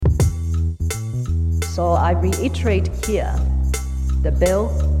So I reiterate here, the bill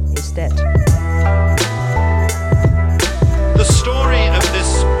is dead. The story of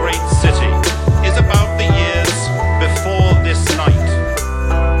this great city is about the years before this night.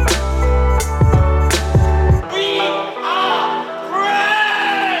 We are free!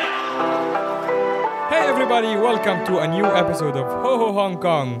 Hey everybody, welcome to a new episode of Ho Ho Hong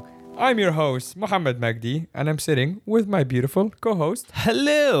Kong. I'm your host, Mohammed Magdi, and I'm sitting with my beautiful co-host.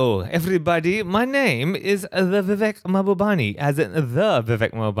 Hello, everybody. My name is the Vivek Mahbubani, as in the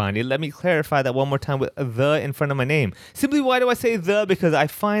Vivek Mahbubani. Let me clarify that one more time with the in front of my name. Simply, why do I say the? Because I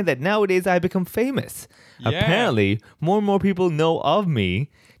find that nowadays I become famous. Yeah. Apparently, more and more people know of me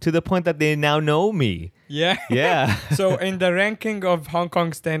to the point that they now know me. Yeah. Yeah. So in the ranking of Hong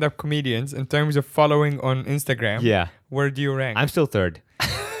Kong stand-up comedians, in terms of following on Instagram, Yeah. where do you rank? I'm still third.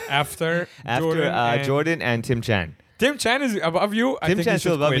 After After Jordan and Tim Chan. Tim Chan is above you. I Tim think Chan's you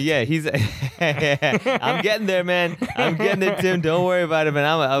still should above me. quit. Yeah, he's. I'm getting there, man. I'm getting there, Tim. Don't worry about it, man.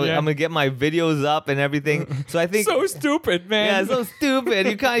 I'm gonna get my videos up and everything. So I think. So stupid, man. Yeah, so stupid.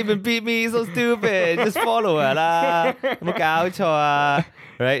 You can't even beat me. So stupid. Just follow it.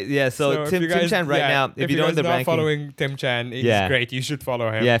 Right? Yeah, so if Tim you guys- Chan right yeah, now, if you don't guys the not ranking. following Tim Chan, he's Yeah. great. You should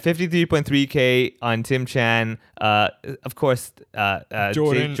follow him. Yeah, 53.3K on Tim Chan. Of course,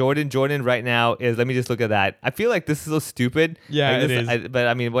 Jordan right now is, let me just look at that. I feel like this is so stupid. Yeah, Like it this, is. but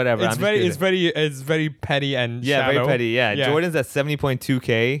I mean, whatever. It's I'm just very, gonna- it's very petty and Yeah, shallow. very petty. Yeah. Jordan's at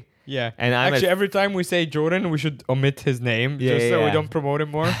 70.2K. Yeah, And I'm actually at- every time we say Jordan, we should omit his name Yeah, just so we yeah. don't promote him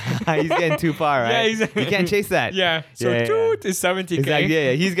more. He's getting too far, right? Yeah, you can't chase that. Yeah, so Yeah. Toot is 70K. Exactly.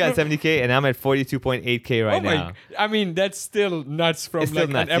 Yeah, he's got 70K, and I'm at 42.8K right Oh my! now. I mean, that's still nuts from It's still like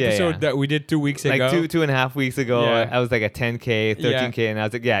nuts, an yeah, episode yeah. that we did 2 weeks Like ago. two and a half weeks ago, Yeah. I was like at 10K, 13K, and I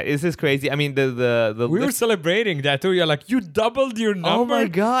was like, yeah, this is crazy. I mean, the We were celebrating that too. You're like, you doubled your number. Oh my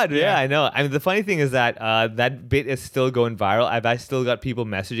god! Yeah, Yeah. I know. I mean, the funny thing is that that bit is still going viral. I've still got people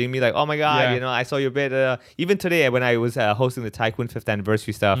messaging me like, "Oh my god, Yeah. you know, I saw your bit." Even today, when I was hosting the Tycoon 5th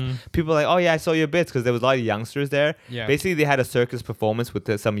anniversary stuff, people were like, "Oh yeah, I saw your bits," because there was a lot of youngsters there. Yeah. Basically, they had a circus performance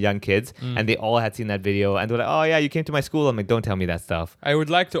with some young kids, and they all had seen that video, and they were like, "Oh yeah, you came to my school." I'm like, "Don't tell me that stuff." I would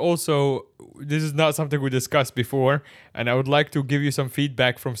like to also, this is not something we discussed before, and I would like to give you some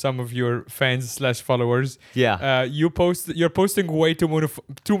feedback from some of your fans/followers. Yeah. You're posting way too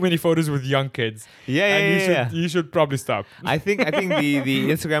many photos with young kids. Yeah, and yeah. you should probably stop. I think the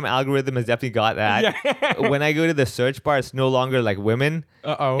Instagram algorithm has definitely got that. Yeah. When I go to the search bar, it's no longer like women.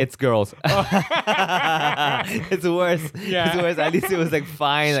 Uh-oh. It's girls. It's worse. Yeah. It's worse. At least it was like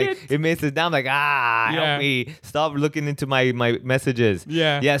fine. Like Shit. it makes it down. Like Yeah. help me. Stop looking into my messages.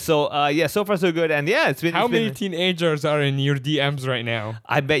 Yeah. Yeah. So so far so good. And yeah, it's been. How it's many been, teenagers are in your DMs right now?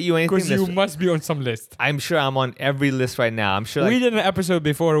 I bet you anything. Because you that's- must be on some list. I'm sure I'm on every list right now. I'm sure. We Like, did an episode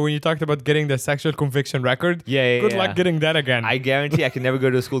before when you talked about getting the sexual conviction record. Yeah, Good yeah. luck getting that again. I guarantee I can never go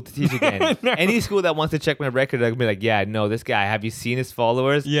to a school to teach again. Any school that wants to check my record, I'll be like, yeah, no, this guy, have you seen his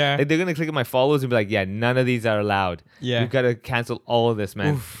followers? Yeah. Like, they're going to click on my followers and be like, yeah, none of these are allowed. Yeah. We've got to cancel all of this,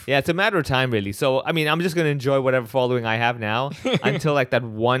 man. Oof. Yeah, it's a matter of time, really. So, I mean, I'm just going to enjoy whatever following I have now until, like, that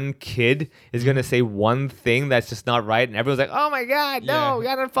one kid is going to say one thing that's just not right. And everyone's like, oh, my God, no, Yeah. we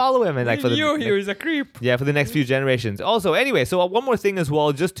got to follow him. And, like, for the he was a creep. yeah, for the next few generations. Also, anyway, so one more thing as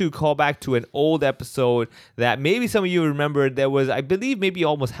well, just to call back to an old episode that maybe some of you remember. There was, I believe, maybe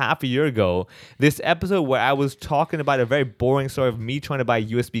almost half a year ago, this episode where I was talking about a very boring story of me trying to buy a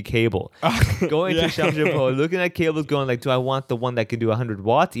USB cable. Going Yeah. to Shamshapo, looking at cables, going like, do I want the one that can do 100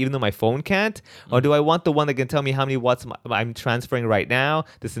 watts, even though my phone can't? Or do I want the one that can tell me how many watts I'm transferring right now?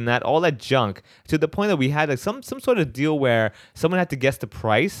 This and that, all that junk. To the point that we had like some sort of deal where someone had to guess the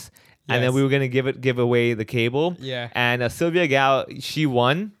price. And then Yes. we were gonna give away the cable. Yeah. And Sylvia Gao, she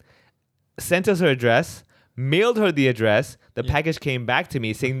won, sent us her address, mailed her the address. The package came back to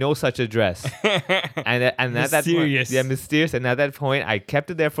me saying no such address. and at that point, Mysterious. yeah, mysterious. And at that point, I kept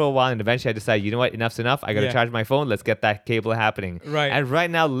it there for a while, and eventually I decided, you know what, enough's enough. I gotta Yeah. charge my phone. Let's get that cable happening. Right. And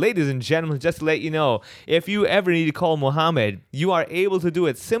right now, ladies and gentlemen, just to let you know, if you ever need to call Mohammed, you are able to do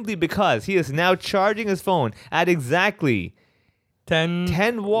it simply because he is now charging his phone at exactly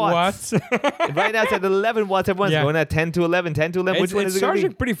 10 watts. Right now it's at 11 watts. Everyone's Yeah. going at 10 to 11, 10 to 11. Which one It's is it going to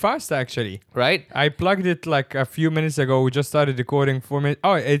charging be? pretty fast, actually. Right? I plugged it like a few minutes ago. We just started recording 4 minutes.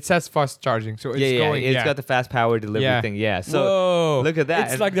 Oh, it says fast charging, so it's going. It's got the fast power delivery Yeah. thing. Yeah. So Whoa. look at that.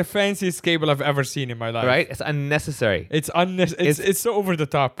 It's And- like the fanciest cable I've ever seen in my life. right? It's unnecessary. It's it's so over the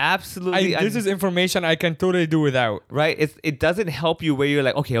top. Absolutely. This is information I can totally do without. right. It doesn't help you where you're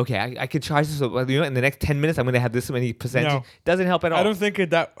like, okay, I can charge this. In the next 10 minutes, I'm going to have this many percentage. No. Doesn't help help at all. I don't think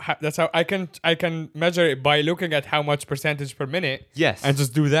that's how I can measure it by looking at how much percentage per minute. Yes. And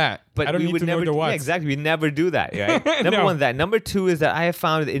just do that. But I don't we need would to never, know the yeah, watts. exactly. We never do that, right? Number No. one, that. Number two is that I have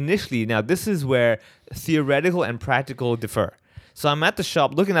found initially, now this is where theoretical and practical differ. So I'm at the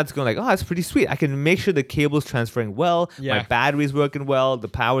shop looking at this going like, oh, that's pretty sweet. I can make sure the cable's transferring well. Yeah. My battery's working well. The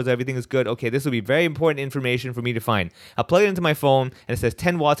powers, everything is good. Okay, this will be very important information for me to find. I plug it into my phone and it says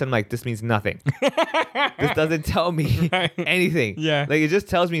 10 watts. And I'm like, this means nothing. This doesn't tell me anything. Yeah. Like it just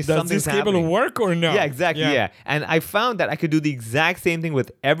tells me Does something's this cable happening. work or no? Yeah, exactly. Yeah. And I found that I could do the exact same thing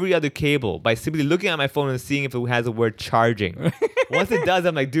with every other cable by simply looking at my phone and seeing if it has a word charging. Once it does,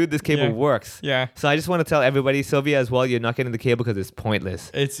 I'm like, dude, this cable Yeah. works. Yeah. So I just want to tell everybody, Sylvia as well, you're not getting the cable because it's pointless.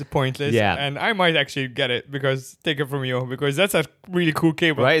 It's pointless. Yeah. And I might actually get it take it from you because that's a really cool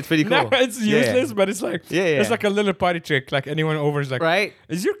cable. Right? It's pretty No, cool. it's Yeah. useless, but it's like Yeah, it's yeah. like a little party trick. Like anyone over is like, Right?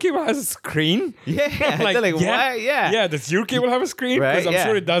 is your cable has a screen? Yeah. They're like, why? Yeah. Yeah, does your cable have a screen? Because Right? I'm Yeah.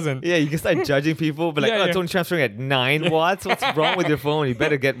 sure it doesn't. Yeah, you can start judging people, but like, Yeah, oh, it's yeah. only transferring at 9 watts. What's wrong with your phone? You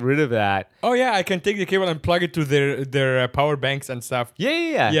better get rid of that. Oh yeah, I can take the cable and plug it to their power banks and stuff.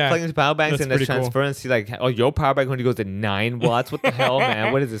 Yeah. Yeah. Plug into power banks That's and there's pretty cool. transference. You're like, oh, your power bank only goes to 9 watts. What the hell,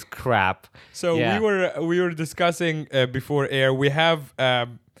 man? What is this crap? So Yeah. we were discussing before air. We have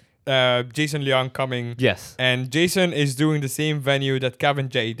Jason Leong coming. Yes. And Jason is doing the same venue that Kevin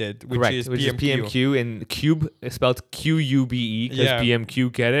J did, which Correct, is which is PMQ. PMQ and Cube is spelled Qube because Yeah.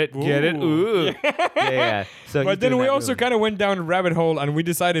 PMQ, get it? Get it? Ooh. Ooh. yeah. So But he's then doing we that also room. kind of went down a rabbit hole and we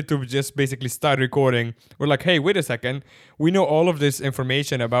decided to just basically start recording. We're like, hey, wait a second. We know all of this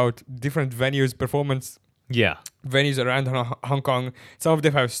information about different venues, performance Yeah. venues around Hong Kong. Some of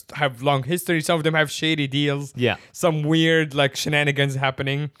them have long history. Some of them have shady deals. Yeah. Some weird like shenanigans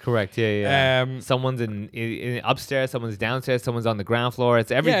happening. Correct. Yeah. Um, Someone's in upstairs, someone's downstairs, someone's on the ground floor.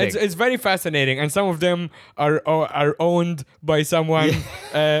 It's everything. Yeah, it's very fascinating, and some of them are owned by someone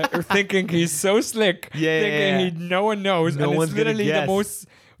thinking he's so slick, Yeah, thinking no one knows, No and one's it's gonna literally guess.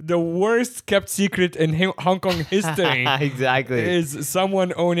 the worst kept secret in Hong Kong history. exactly. Is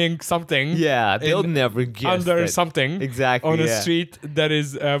someone owning something? Yeah, they'll in- never guess under that. something Exactly, on a yeah. street that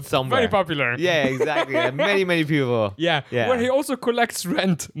is Somewhere. very popular. Yeah, exactly. Yeah, many people. Yeah. Yeah. Where he also collects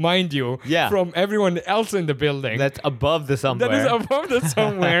rent, mind you, Yeah. from everyone else in the building. That's above the somewhere. That is above that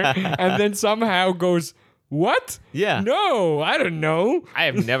somewhere, and then somehow goes, what? Yeah. No, I don't know. I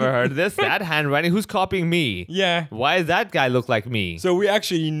have never heard of this. That handwriting. Who's copying me? Yeah. Why does that guy look like me? So we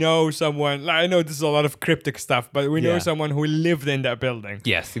actually know someone. I know this is a lot of cryptic stuff, but we know Yeah. someone who lived in that building.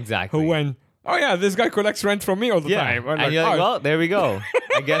 Yes, exactly. Who went, oh yeah, this guy collects rent from me all the Yeah. time. I'm And you're like, "Oh, well, there we go.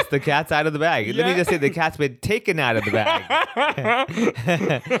 I guess the cat's out of the bag. Let me Yeah. just say the cat's been taken out of the bag.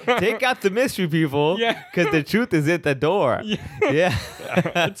 Take out the mystery, people. Yeah. Because the truth is at the door. Yeah.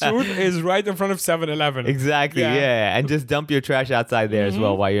 the truth is right in front of 7-Eleven. Exactly, Yeah. yeah. And just dump your trash outside there as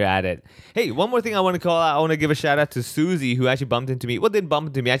well while you're at it. Hey, one more thing I want to call out. I want to give a shout out to Susie, who actually bumped into me. Well, didn't bump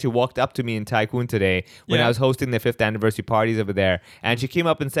into me, actually walked up to me in Tycoon today when Yeah. I was hosting the 5th anniversary parties over there. And she came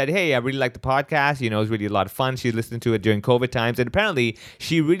up and said, hey, I really like the podcast. You know, it was really a lot of fun. She listened to it during COVID times. And apparently,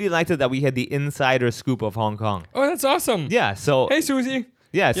 she really liked it that we had the insider scoop of Hong Kong. Oh, that's awesome. Yeah, so... Hey, Susie.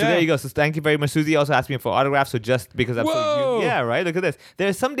 Yeah, so Yeah. there you go. So thank you very much. Susie also asked me for autographs. So just because I'm Whoa. yeah, right. Look at this.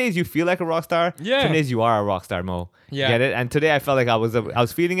 There's some days you feel like a rock star. Yeah. Some days you are a rock star, Mo. Yeah. Get it? And today I felt like I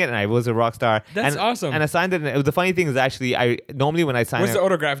was feeling it, and I was a rock star. That's and, awesome. And I signed it. And the funny thing is actually, I normally when I sign What's it, the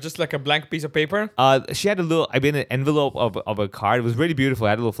autograph? Just like a blank piece of paper? she had an envelope of a card. It was really beautiful. It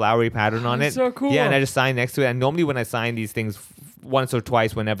had a little flowery pattern on it. That's so cool. Yeah, and I just signed next to it. And normally when I sign these things once or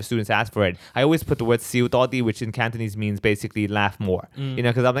twice whenever students ask for it, I always put the word siu todi, which in Cantonese means basically laugh more. You know,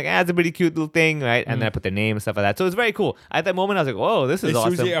 because I'm like, it's a pretty cute little thing, right? And then I put their name and stuff like that. So it's very cool. At that moment, I was like, whoa, this is Is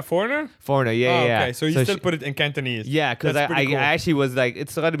awesome. Susie a foreigner? Foreigner, yeah, Oh, yeah. okay, so you still she- put it in Cantonese. yeah, because That's I pretty cool. actually was like,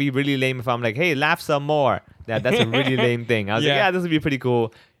 it's got to be really lame if I'm like, hey, laugh some more. That's a really lame thing. I was like, Yeah. yeah, this would be pretty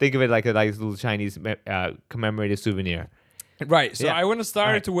cool. Think of it like a nice little Chinese commemorative souvenir. Right. So Yeah. I want to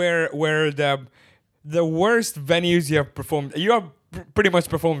start Alright. where the worst venues you have performed. You have pretty much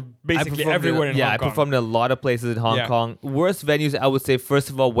performed basically performed everywhere in Hong I Kong. performed in a lot of places in Hong Yeah. Kong. Worst venues, I would say, first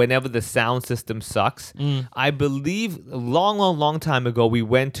of all, whenever the sound system sucks. I believe a long time ago, we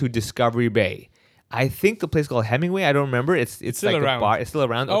went to Discovery Bay. I think the place called Hemingway. I don't remember. It's still like around. a bar. It's still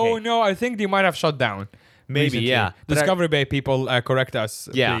around. Oh Okay. no, I think they might have shut down. Maybe, recently. yeah. But I- Discovery Bay people, correct us,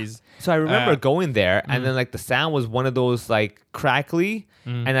 Yeah. please. So I remember Uh, going there, and then like the sound was one of those like crackly,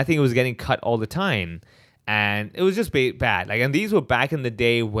 and I think it was getting cut all the time, and it was just bad. Like, and these were back in the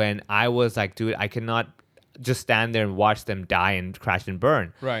day when I was like, dude, I cannot. just stand there and watch them die and crash and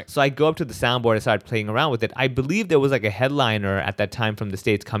burn. Right. So I go up to the soundboard and start playing around with it. I believe there was like a headliner at that time from the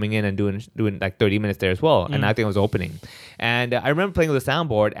States coming in and doing like 30 minutes there as well. And I think it was opening. And I remember playing with the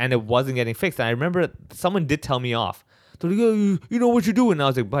soundboard and it wasn't getting fixed. And I remember someone did tell me off. They're like, "Oh, you know what you're doing." And I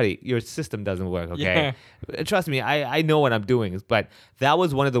was like, "Buddy, your system doesn't work, okay? Trust me, I know what I'm doing." But that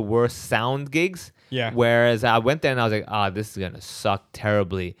was one of the worst sound gigs. Yeah. Whereas I went there and I was like, this is going to suck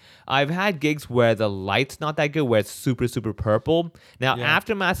terribly. I've had gigs where the light's not that good, where it's super, super purple. Now,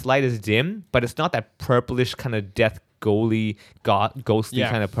 Aftermath's light is dim, but it's not that purplish kind of death ghostly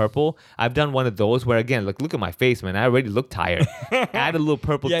kind of purple. I've done one of those where, again, look at my face, man. I already look tired. Add a little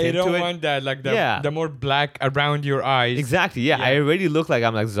purple tint to it. Yeah, you don't want that, like the more black around your eyes. Exactly, yeah. I already look like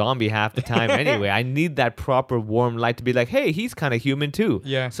I'm like zombie half the time anyway. I need that proper warm light to be like, hey, he's kind of human too.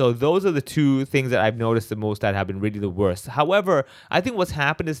 Yeah. So those are the two things that I've noticed the most that have been really the worst. However, I think what's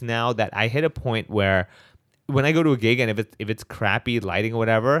happened is now that I hit a point where when I go to a gig and if it's crappy lighting or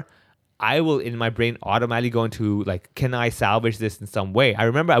whatever, I will in my brain automatically go into like, can I salvage this in some way? I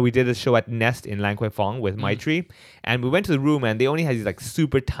remember we did a show at Nest in Lang Kwai Fong with Maitri, and we went to the room and they only had these like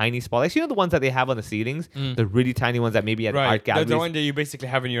super tiny spotlights. You know the ones that they have on the ceilings, the really tiny ones that maybe at art galleries. The one that you basically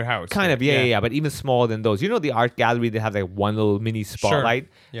have in your house. Kind of, yeah, but even smaller than those. You know the art gallery, they have like one little mini spotlight.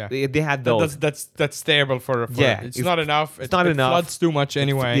 Sure. Yeah, they had those. That's stable for it's not enough. It's not enough. It floods too much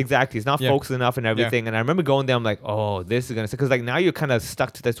anyway. Exactly, it's not focused enough and everything. And I remember going there, I'm like, oh, this is gonna, because like now you're kind of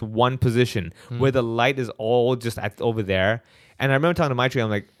stuck to this one position where the light is all just over there. And I remember talking to Maitri, I'm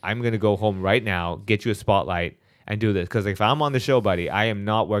like, I'm gonna go home right now, get you a spotlight and do this, because if I'm on the show, buddy, I am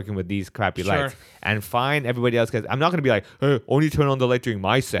not working with these crappy lights. And fine everybody else, because I'm not gonna be like, hey, only turn on the light during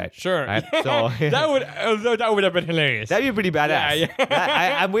my set. Sure. Right? So that would have been hilarious. That'd be pretty badass.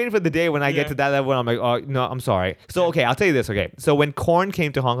 I'm waiting for the day when I get to that level. I'm like, oh no, I'm sorry. So okay, I'll tell you this. Okay, so when Korn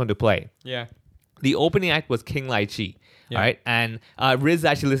came to Hong Kong to play, the opening act was King Lai Chi. Yeah. All right, and Riz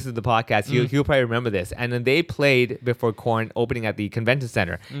actually listens to the podcast. He'll probably remember this. And then they played before Korn opening at the convention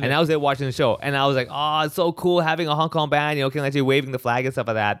center, and I was there watching the show, and I was like, "Oh, it's so cool having a Hong Kong band, you know, King Lai Chi waving the flag and stuff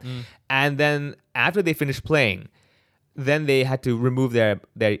like that." And then after they finished playing, then they had to remove their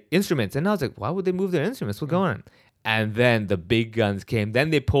instruments, and I was like, "Why would they move their instruments? What's going on?" And then the big guns came.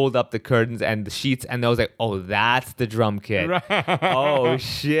 Then they pulled up the curtains and the sheets, and I was like, "Oh, that's the drum kit. Oh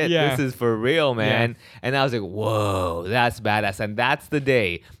shit, this is for real, man." And I was like, "Whoa, that's badass." And that's the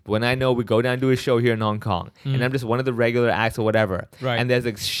day when I know we go down to a show here in Hong Kong, and I'm just one of the regular acts or whatever. Right. And there's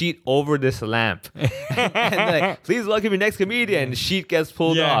a sheet over this lamp, and like, "Please welcome your next comedian." Sheet gets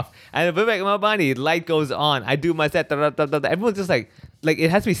pulled off, and Vivek Mabani, light goes on. I do my set. Everyone's just like it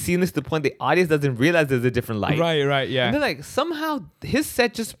has to be seamless to the point the audience doesn't realize there's a different light. Right, yeah. And then like somehow his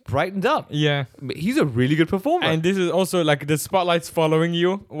set just brightened up. Yeah. He's a really good performer. And this is also like the spotlight's following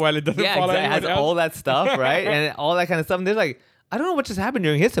you while it doesn't follow anyone else. It has all that stuff, right? And all that kind of stuff. And there's like, I don't know what just happened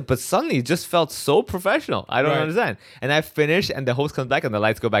during his set, but suddenly it just felt so professional. I don't understand. And I finish and the host comes back and the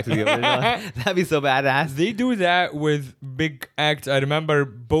lights go back to the original. That'd be so badass. They do that with big acts. I remember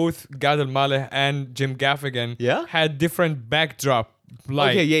both Gad Elmaleh and Jim Gaffigan had different backdrop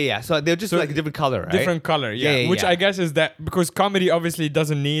light. Okay, yeah. So they're just like a different color, right? Different color, which I guess is that because comedy obviously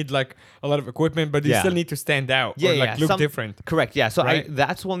doesn't need like a lot of equipment, but you still need to stand out or like look different. Correct, yeah. So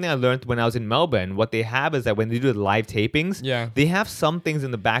that's one thing I learned when I was in Melbourne. What they have is that when they do the live tapings, they have some things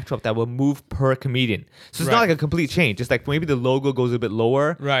in the backdrop that will move per comedian. So it's not like a complete change. It's like maybe the logo goes a bit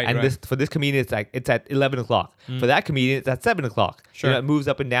lower. Right. And this for this comedian, it's at 11 o'clock. For that comedian, it's at 7 o'clock. Sure. You know, it moves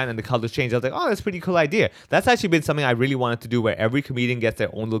up and down and the colors change. I was like, oh, that's a pretty cool idea. That's actually been something I really wanted to do, where every comedian gets their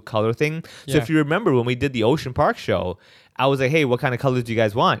own little color thing. So if you remember when we did the Ocean Park show, I was like, hey, what kind of colors do you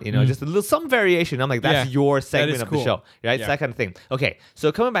guys want? You know, just a little, some variation. I'm like, that's your segment of the show, right? It's that kind of thing. Okay,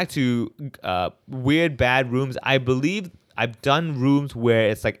 so coming back to weird, bad rooms, I believe I've done rooms where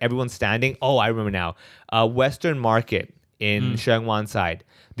it's like everyone's standing. Oh, I remember now. Western Market in Sheung Wan side.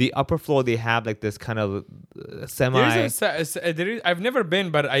 The upper floor, they have like this kind of semi... I've never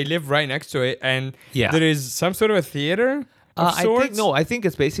been, but I live right next to it. And there is some sort of a theater I think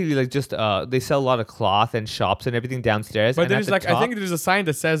it's basically like just they sell a lot of cloth and shops and everything downstairs. But there's like, I think there's a sign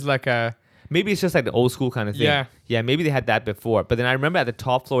that says like a... Maybe it's just like the old school kind of thing. Yeah, maybe they had that before. But then I remember at the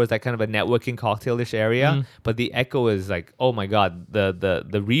top floor is like kind of a networking cocktailish area. But the echo is like, oh my God, the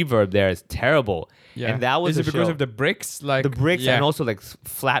reverb there is terrible. Yeah. And that was Is it because of the bricks? Like the bricks and also like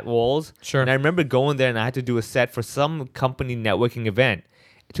flat walls. Sure. And I remember going there and I had to do a set for some company networking event.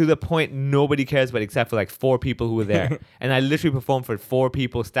 to the point nobody cares about except for like 4 people who were there. And I literally performed for 4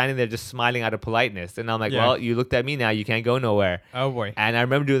 people standing there just smiling out of politeness. And I'm like, Yeah. well, you looked at me now, you can't go nowhere. Oh boy. And I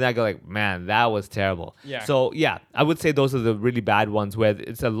remember doing that, go like, man, that was terrible. Yeah. So yeah, I would say those are the really bad ones where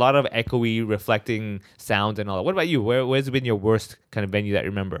it's a lot of echoey, reflecting sounds and all that. What about you? Where's been your worst kind of venue that you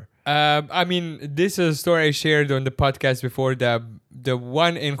remember? I mean, this is a story I shared on the podcast before. The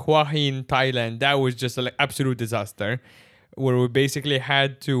one in Hua Hin, Thailand, that was just an absolute disaster, where we basically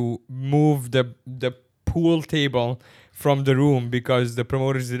had to move the pool table from the room because the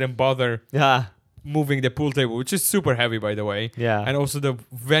promoters didn't bother Yeah. moving the pool table, which is super heavy, by the way. Yeah. And also the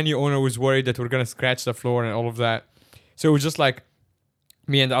venue owner was worried that we're gonna scratch the floor and all of that. So it was just like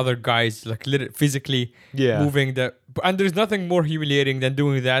me and the other guys, like physically Yeah. moving and there's nothing more humiliating than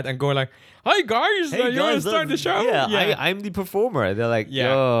doing that and going like, "Hi guys, you want to start the show?" Yeah, I'm the performer. They're like,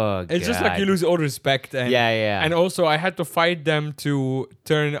 Yeah. oh, It's just like God." you lose all respect. And, Yeah. And also, I had to fight them to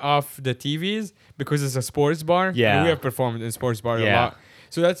turn off the TVs because it's a sports bar. Yeah. And we have performed in sports bar a Yeah. lot.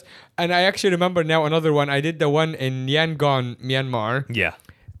 So and I actually remember now another one. I did the one in Yangon, Myanmar. Yeah.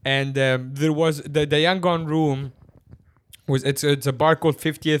 And there was the Yangon room. It's a bar called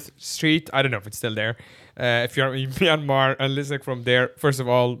 50th Street. I don't know if it's still there. If you're in Myanmar and listening from there, first of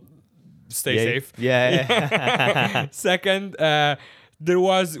all, stay safe. Yeah. Second,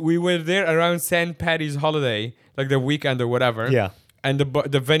 we were there around St. Patty's holiday, like the weekend or whatever. Yeah. And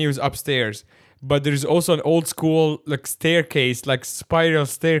the venue's upstairs. But there's also an old school like staircase, like spiral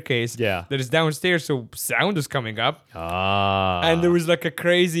staircase. Yeah. That is downstairs, so sound is coming up. Ah. And there was like a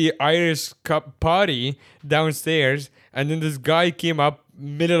crazy Irish cup party downstairs. And then this guy came up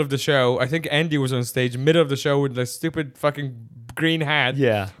middle of the show. I think Andy was on stage, middle of the show with the stupid fucking green hat.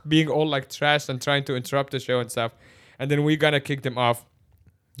 Yeah. Being all like trashed and trying to interrupt the show and stuff. And then we kind of kicked him off.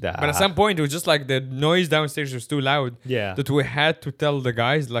 But at some point, it was just like the noise downstairs was too loud. Yeah. That we had to tell the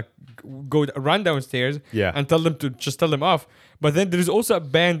guys, like, run downstairs. Yeah. And tell them off. But then there's also a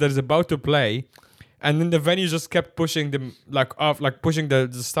band that is about to play. And then the venue just kept pushing them, like, off, like, pushing the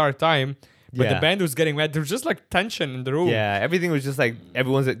start time. But Yeah. the band was getting mad. There was just, like, tension in the room. Yeah, everything was just like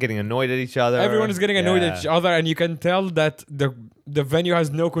everyone's getting annoyed at each other. Everyone is getting annoyed Yeah. at each other, and you can tell that the venue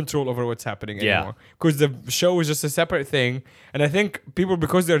has no control over what's happening Yeah. anymore. Because the show is just a separate thing. And I think people,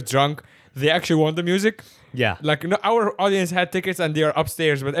 because they're drunk, they actually want the music. Yeah. Like, no, our audience had tickets and they are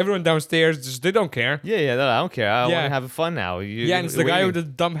upstairs, but everyone downstairs, just they don't care. Yeah, no, I don't care. I Yeah. want to have fun now. Yeah, and it's the guy with the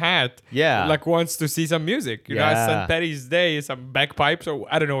dumb hat. Yeah. Like, wants to see some music. You know, Yeah. St. Patty's Day, some bagpipes, or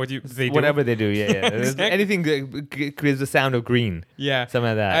I don't know what they do. whatever they do. Yeah. Exactly. Anything that creates the sound of green. Yeah. Something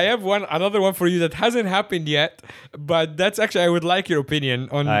like that. I have another one for you that hasn't happened yet, but that's actually, I would like your opinion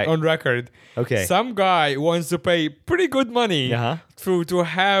Alright. on record. Okay. Some guy wants to pay pretty good money Uh-huh. to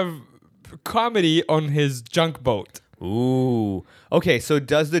have comedy on his junk boat. Ooh. Okay, so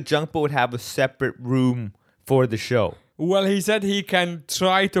does the junk boat have a separate room for the show? Well, he said he can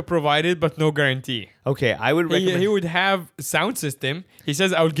try to provide it, but no guarantee. Okay, I would recommend. He would have sound system. He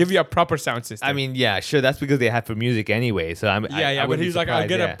says, "I will give you a proper sound system." I mean, yeah, sure. That's because they have for music anyway. So I'm. yeah, but he's like, "I'll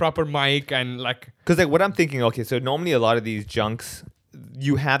get a proper mic and like." Because like what I'm thinking. Okay, so normally a lot of these junks,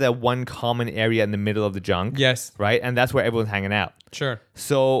 you have that one common area in the middle of the junk. Yes. Right, and that's where everyone's hanging out. Sure.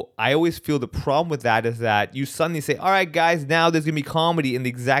 So I always feel the problem with that is that you suddenly say, "All right, guys, now there's gonna be comedy in the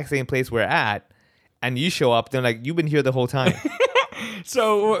exact same place we're at," and you show up. They're like, "You've been here the whole time."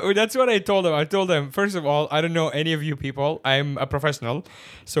 So that's what I told him. I told him, first of all, I don't know any of you people. I'm a professional.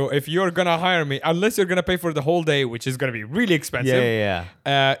 So if you're going to hire me, unless you're going to pay for the whole day, which is going to be really expensive,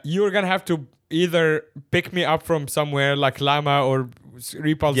 you're going to have to either pick me up from somewhere like Lama or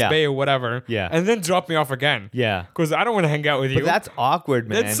Repulse Yeah. Bay or whatever, Yeah. and then drop me off again. Yeah. Because I don't want to hang out with you. But that's awkward,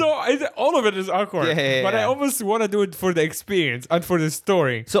 man. That's all of it is awkward. Yeah, but I yeah. almost want to do it for the experience and for the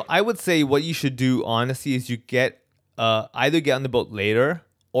story. So I would say what you should do, honestly, is you get either get on the boat later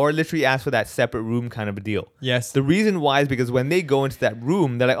or literally ask for that separate room kind of a deal. Yes. The reason why is because when they go into that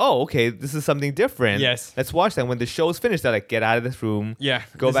room, they're like, oh, okay, this is something different. Yes. Let's watch that. When the show's finished, they're like, get out of this room. Yeah,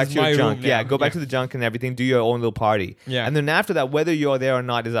 Go this back is to your my junk. room Yeah, now. go back Yeah. to the junk and everything. Do your own little party. Yeah. And then after that, whether you're there or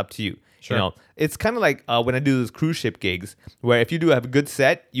not is up to you. Sure. You know, it's kind of like when I do those cruise ship gigs, where if you do have a good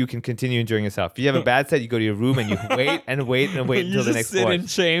set, you can continue enjoying yourself. If you have a bad set, you go to your room and you wait and wait and wait You until the just next sit port. in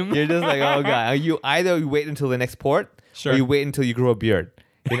shame. You're just like, oh god. You either wait until the next port, Sure. or you wait until you grow a beard.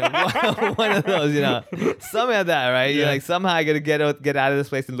 You know, one of those. You know, something like that, right? You're Yeah. like, somehow I gotta get out of this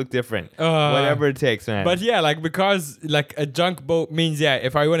place and look different. Whatever it takes, man. But yeah, like because like a junk boat means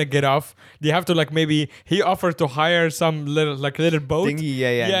if I want to get off, they have to like maybe he offered to hire some little boat. Dinghy, yeah,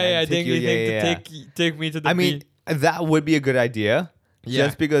 yeah, and take dinghy you- thing yeah, to take me to the I mean, beach. that would be a good idea. Yeah.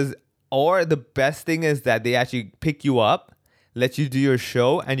 Just because, or the best thing is that they actually pick you up. let you do your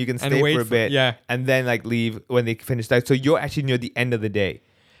show, and you can And stay wait for a for- bit, yeah. and then like leave when they finish that. So you're actually near the end of the day.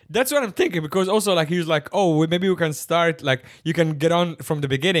 That's what I'm thinking, because also like he was like, oh, maybe we can start, like you can get on from the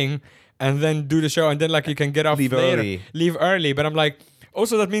beginning and then do the show, and then like you can get off Leave later. early. Leave early. But I'm like,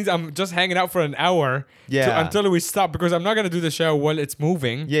 also that means I'm just hanging out for an hour until we stop, because I'm not gonna do the show while it's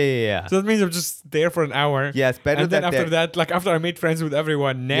moving. Yeah. So that means I'm just there for an hour. Yeah, it's better And then that after they're- that, like after I made friends with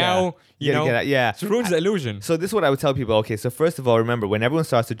everyone, now you know, gotta get out. Yeah. it ruins the illusion. So this is what I would tell people. Okay, so first of all, remember, when everyone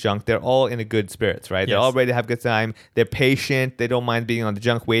starts the junk, they're all in a good spirits, right? They're Yes. all ready to have a good time. They're patient. They don't mind being on the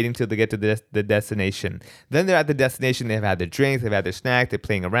junk, waiting till they get to the destination. Then they're at the destination. They've had their drinks. They've had their snack. They're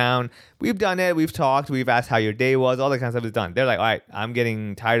playing around. We've done it. We've talked. We've asked how your day was. All that kind of stuff is done. They're like, all right, I'm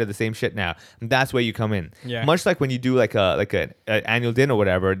getting tired of the same shit now. And that's where you come in. Yeah. Much like when you do like an annual dinner or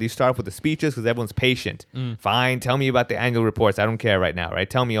whatever, you start off with the speeches because everyone's patient. Fine, tell me about the annual reports. I don't care right now, right?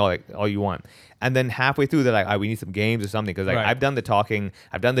 Tell me all you want. And then halfway through, they're like, all right, we need some games or something. Because like, Right. I've done the talking,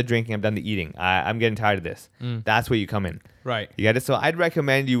 I've done the drinking, I've done the eating. I'm getting tired of this. That's where you come in. Right. You get it? So I'd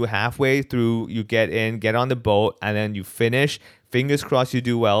recommend you halfway through, you get in, get on the boat, and then you finish. Fingers crossed you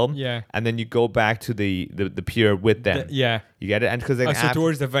do well. Yeah. And then you go back to the pier with them. Yeah. You get it? And because So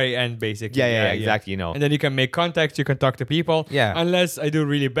towards the very end, basically. Yeah, exactly, you know. And then you can make contacts, you can talk to people. Yeah. Unless I do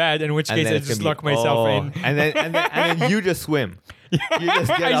really bad, in which and case then I it's just gonna lock be, myself oh. in. And then you just swim. You just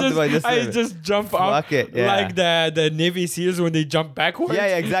get out the boat. I just jump up Fuck it, yeah. like the Navy SEALs when they jump backwards.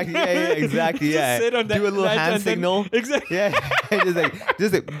 Yeah, exactly. Yeah, exactly. Just Yeah. sit on the Do a little ledge hand and then- signal. Exactly. Yeah.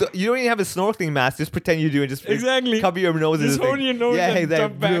 just like, you don't even have a snorkeling mask. Just pretend you do it. Just Exactly. cover your nose. Just and hold your nose Yeah, and exactly.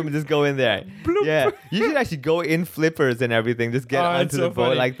 jump back. Boom, just go in there. Bloop. Yeah. You should actually go in flippers and everything. Just get Oh, onto it's the so boat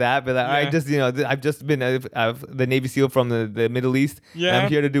funny. like that. But like, all Yeah. right, just I've just been the Navy SEAL from the Middle East. And Yeah. I'm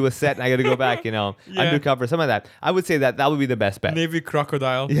here to do a set, and I got to go back. Yeah. Undercover, something like that. I would say that would be the best bet. Navy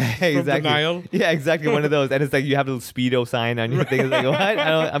crocodile. Yeah, From exactly. the Nile. Yeah, exactly. One of those, and it's like you have a little speedo sign on your thing. It's like, what?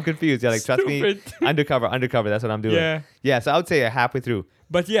 I'm confused. You're like, trust me, Stupid. undercover. That's what I'm doing. Yeah. So I would say halfway through.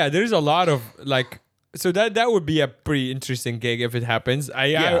 But yeah, there's a lot of like. So that would be a pretty interesting gig if it happens.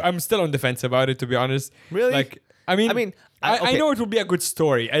 I'm still on the fence about it, to be honest. Really? Like, I mean, okay. I know it would be a good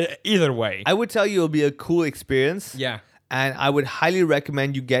story either way. I would tell you it'll be a cool experience. Yeah. And I would highly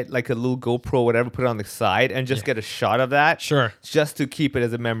recommend you get like a little GoPro or whatever, put it on the side, and just get a shot of that. Sure. Just to keep it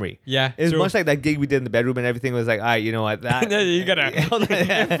as a memory. Yeah, It's true. much like that gig we did in the bedroom and everything was like, all right, you know what? That. You gotta.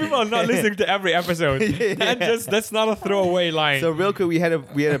 If people are not listening to every episode, that's not a throwaway line. So real quick, we had a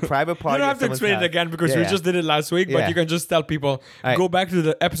private you party. don't at have to someone's explain it house. again because Yeah, we yeah. just did it last week. But Yeah. you can just tell people, Right. go back to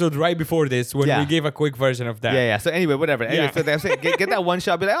the episode right before this when Yeah. we gave a quick version of that. Yeah. So anyway, whatever. Anyway, Yeah. so I'm saying, get that one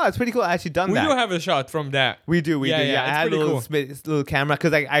shot. Be like, oh, it's pretty cool. I actually done We that. do have a shot from that. We do. Yeah, I it's had a pretty little, cool. little camera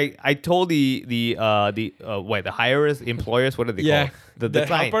because I told the hirers, employers, what are they Yeah. called? The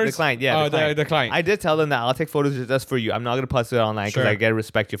client. helpers? The client. Yeah. Oh, the client. I did tell them that I'll take photos just for you. I'm not gonna post it online because Sure. I gotta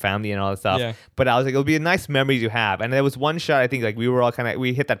respect your family and all that stuff. Yeah. But I was like, it'll be a nice memory to have. And there was one shot. I think like we were all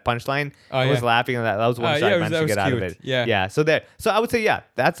we hit that punchline. Oh, I was yeah. laughing at that. That was one Oh, shot yeah, I managed that to was get out of cute. it. Yeah. Yeah. So there. So I would say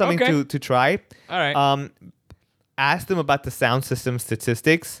that's something Okay. to try. All right. Ask them about the sound system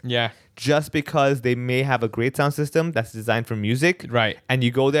statistics. Yeah. Just because they may have a great sound system that's designed for music. Right. And you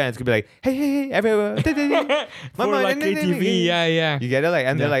go there and it's going to be like, hey, everyone. For like KTV, yeah. You get it? Like,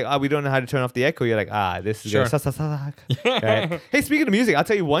 and they're Yeah. like, oh, we don't know how to turn off the echo. You're like, this is Sure. good. Right? Hey, speaking of music, I'll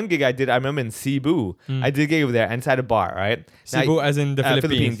tell you one gig I did. I remember in Cebu. I did a gig over there inside a bar, right? Now, Cebu as in the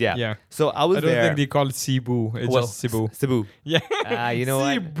Philippines. yeah. Yeah. So I was I don't there. think they call it Cebu. It's just Cebu. Cebu. Yeah. You know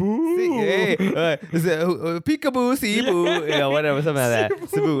what? Cebu. Hey, peekaboo, Cebu, whatever, something like that.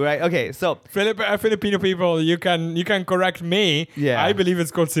 Cebu, right? Okay, so Filipino people, you can correct me. Yeah. I believe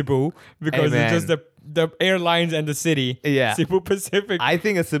it's called Cebu because Hey, it's just man. the airlines and the city. Yeah. Cebu Pacific. I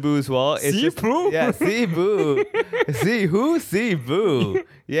think it's Cebu as well. It's just- Cebu? Yeah, Cebu. Cebu.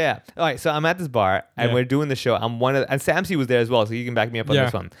 Yeah. All right. So I'm at this bar and Yeah. we're doing the show. And Samsy was there as well, so you can back me up on Yeah.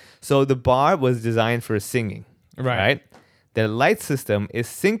 this one. So the bar was designed for singing. Right. The light system is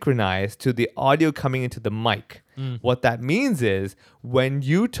synchronized to the audio coming into the mic. Mm. What that means is when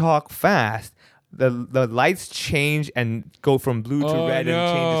you talk fast, the lights change and go from blue to Oh, red and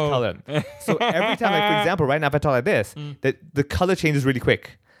changes no. color. So every time, like for example, right now if I talk like this, the color changes really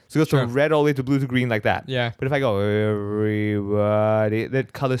quick. So it goes from Sure. red all the way to blue to green like that. Yeah. But if I go everybody, the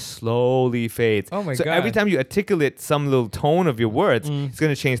color slowly fades. Oh my so God. every time you articulate some little tone of your words, it's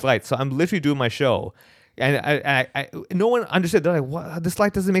gonna change lights. So I'm literally doing my show. And I no one understood. They're like, "What? This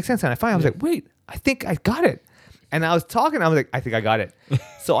light doesn't make sense." And I finally was like, "Wait, I think I got it." And I was talking. I was like, "I think I got it."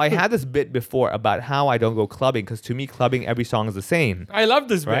 So I had this bit before about how I don't go clubbing because to me, clubbing every song is the same, I love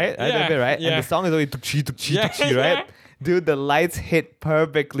this bit. right? I did a bit, right? Yeah. And the song is always tukchi tukchi Yeah. tukchi, right? Dude, the lights hit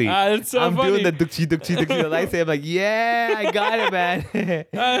perfectly. That's so I'm funny. doing the dukchi, the lights. I'm like, yeah, I got it, man.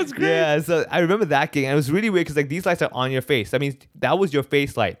 That's great. Yeah, so I remember that gig, and it was really weird because like these lights are on your face. I mean, that was your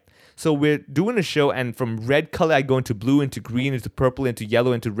face light. So we're doing a show, and from red color, I go into blue, into green, into purple, into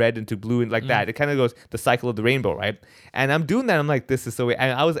yellow, into red, into blue, and like that. It kind of goes the cycle of the rainbow, right? And I'm doing that. I'm like, this is so weird.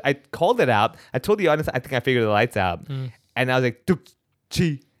 And I called it out. I told the audience, I think I figured the lights out, and I was like,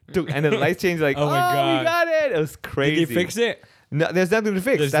 duk-chi, duk, and the lights changed. Like, Oh my God. we got it. It was crazy. Did he fix it? No, there's nothing to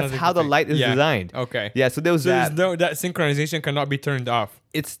fix. There's That's nothing how to the fix. light is Yeah. designed. Okay. Yeah. So there was So that. that synchronization cannot be turned off.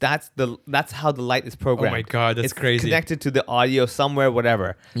 That's how the light is programmed. Oh my God, that's it's crazy. Connected to the audio somewhere,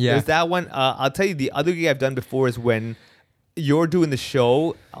 whatever. Yeah. There's that one. I'll tell you, the other gig I've done before is when you're doing the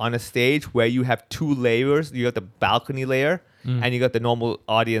show on a stage where you have two layers. You got the balcony layer and you got the normal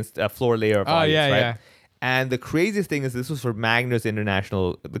audience floor layer of Oh, audience, yeah, right? yeah. And the craziest thing is this was for Magnus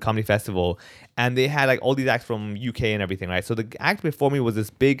International, the comedy festival, and they had like all these acts from UK and everything, right? So the act before me was this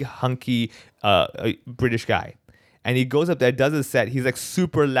big hunky British guy. And he goes up there, does his set. He's like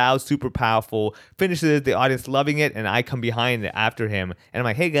super loud, super powerful, finishes it, the audience loving it, and I come behind after him. And I'm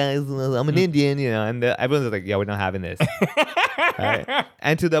like, hey guys, I'm an Indian, you know, and everyone's like, yeah, we're not having this. Right?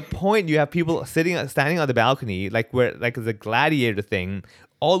 And to the point, you have people standing on the balcony, like it's a gladiator thing,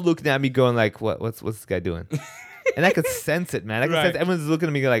 all looking at me going like, what's this guy doing? And I could sense it, man. I could Right. sense everyone's looking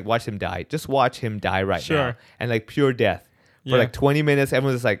at me like, watch him die. Just watch him die right now. Sure. And like pure death. For Yeah. like 20 minutes,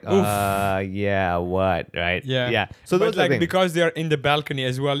 everyone's just like, yeah, what? Right? Yeah. Yeah. So but those are like the things. because they are in the balcony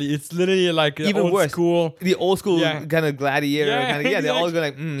as well, it's literally like Even old worse. school. The old school Yeah. kind of gladiator Yeah, kind of, they're all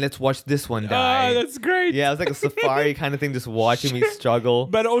exactly. going like, let's watch this one die. Oh, that's great. Yeah, it was like a safari kind of thing, just watching me struggle.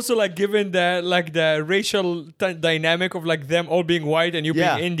 But also like given the racial dynamic of like them all being white and you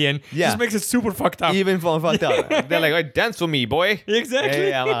Yeah. being Indian, Yeah. just makes it super fucked up. Even fucked up. They're like, "All right, dance for me, boy." Exactly.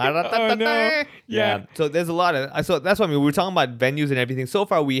 Yeah, I'm like, Oh, no. Yeah. So there's a lot of. So that's what I mean. We were talking about venues and everything. So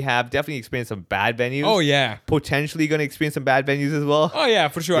far, we have definitely experienced some bad venues. Oh yeah. Potentially going to experience some bad venues as well. Oh yeah,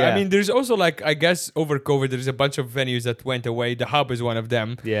 for sure. Yeah. I mean, there's also like I guess over COVID, there's a bunch of venues that went away. The Hub is one of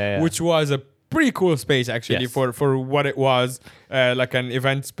them. Yeah. Which was a pretty cool space actually Yes. for what it was, like an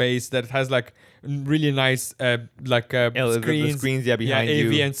event space that has like really nice the screens, screens, yeah, behind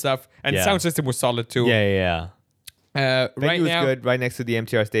AV you. and stuff, and Yeah. sound system was solid too. Yeah. Right Venue was now, good, right next to the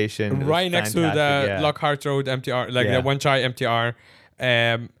MTR station. It was right next to the fantastic, yeah. Lockhart Road MTR, like Yeah. the One Chai MTR.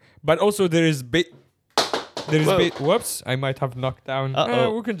 But also there is Whoa. whoops, I might have knocked down.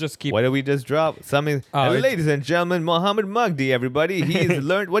 Uh-oh. We can just keep. What did we just drop? Something. it- Ladies and gentlemen, Mohammed Magdi, everybody. He's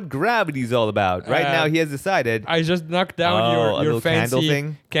learned what gravity is all about. Right now, he has decided. I just knocked down Oh, a your little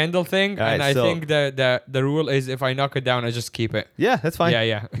fancy candle thing? All and right, I so- think the rule is if I knock it down, I just keep it. Yeah, that's fine.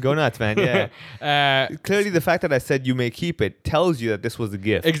 Yeah. Go nuts, man. Yeah. Clearly, the fact that I said you may keep it tells you that this was a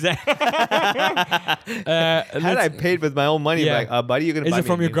gift. Exactly. Had I paid with my own money, Yeah. like, buddy, you're gonna Is buy it me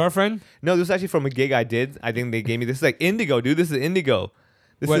from a your new-" girlfriend? No, this was actually from a gig I did. I think they gave me this. Is like Indigo, dude. This is Indigo.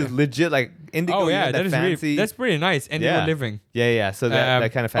 This What- is legit like Indigo. Oh you yeah, know, that is fancy. really, that's pretty nice. And you Yeah. were living. Yeah. So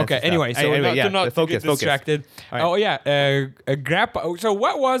that kind of fancy okay. stuff. Anyway, so not, yeah, to not focus, get distracted. All right. Oh yeah, Grappa. So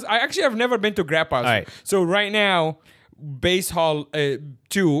what was? I actually have never been to Grappa's. All right. So right now, Base Hall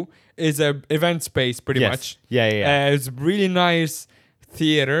 2 is a event space pretty Yes. much. Yeah. It's really nice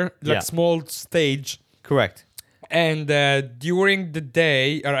theater, like Yeah. small stage. Correct. And during the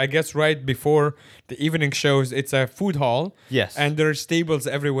day, or I guess right before the evening shows, it's a food hall. Yes. And there are tables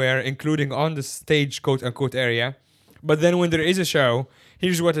everywhere, including on the stage, quote unquote, area. But then when there is a show,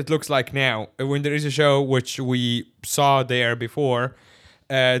 here's what it looks like now. When there is a show, which we saw there before,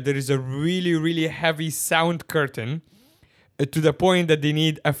 there is a really, really heavy sound curtain to the point that they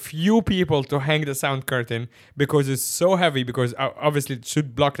need a few people to hang the sound curtain because it's so heavy, because obviously it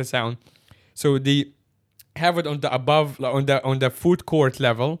should block the sound. So they have it on the above, on the food court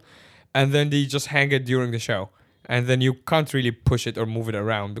level, and then they just hang it during the show. And then you can't really push it or move it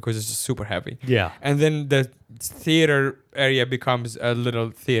around because it's just super heavy. Yeah. And then the theater area becomes a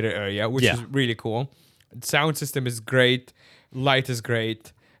little theater area, which Yeah. is really cool. Sound system is great. Light is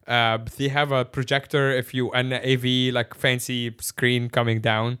great. They have a projector, an AV, like fancy screen coming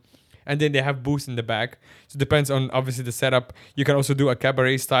down. And then they have booths in the back. So it depends on obviously the setup. You can also do a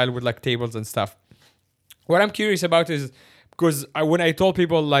cabaret style with like tables and stuff. What I'm curious about is, because when I told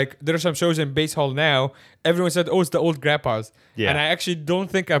people like there are some shows in Base Hall now, everyone said, "Oh, it's the old Grappas," Yeah. and I actually don't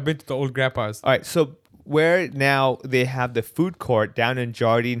think I've been to the old Grappas. All right. So where now they have the food court down in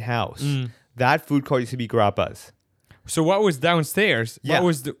Jardine House. That food court used to be Grappa's. So what was downstairs? Yeah. What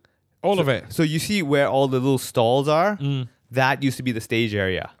was all of it? So you see where all the little stalls are? That used to be the stage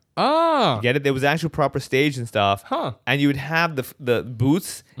area. Ah. Get it? There was actual proper stage and stuff. Huh. And you would have the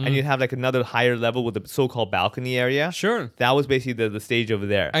booths, and you'd have like another higher level with the so-called balcony area. Sure. That was basically the stage over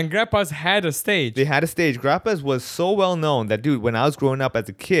there. And Grandpa's had a stage. They had a stage. Grappa's was so well known that, dude, when I was growing up as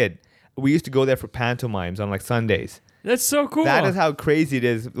a kid, we used to go there for pantomimes on like Sundays. That's so cool. That is how crazy it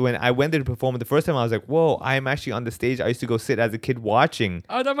is. When I went there to perform the first time, I was like, whoa, I'm actually on the stage. I used to go sit as a kid watching.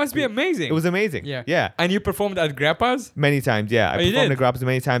 Oh, that must be amazing. It was amazing. Yeah. Yeah. And you performed at Grandpa's? Many times, yeah. I you performed did? at Grappa's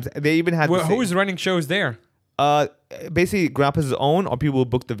many times. They even had Well, who's running shows there? basically Grappa's own, or people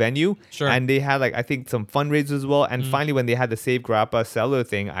booked the venue. Sure. And they had like I think some fundraisers as well. And finally, when they had the Save Grappa Cellar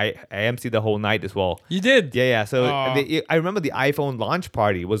thing, I emceed the whole night as well. You did? Yeah. So Oh. I remember the iPhone launch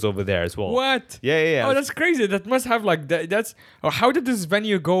party was over there as well. What? Yeah. Oh, that's crazy. That must have like that's. Oh, how did this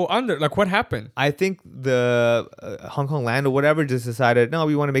venue go under? Like, what happened? I think the Hong Kong Land or whatever just decided, no,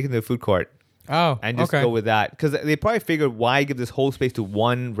 we want to make it into a food court. Oh, And just okay. go with that. Because they probably figured, why give this whole space to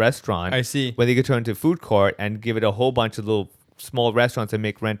one restaurant? I see. When they could turn it into a food court and give it a whole bunch of little small restaurants and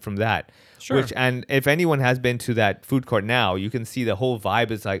make rent from that. Sure. And if anyone has been to that food court now, you can see the whole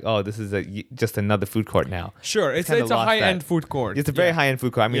vibe is like, oh, this is just another food court now. Sure, it's kinda a lost high-end that. food court. It's a very Yeah. high-end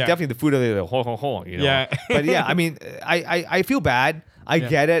food court. I mean, Yeah. definitely the food of the ho ho ho, you know. Yeah. But yeah, I mean, I feel bad. I Yeah.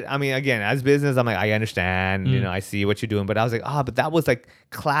 get it. I mean, again, as business, I'm like, I understand. You know, I see what you're doing. But I was like, but that was like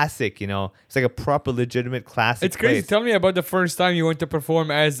classic. You know, it's like a proper, legitimate classic. It's crazy. place. Tell me about the first time you went to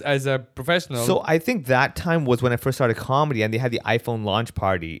perform as a professional. So I think that time was when I first started comedy, and they had the iPhone launch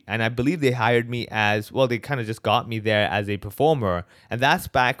party, and I believe they hired me as well. They kind of just got me there as a performer, and that's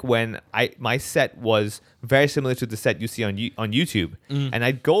back when my set was very similar to the set you see on YouTube, and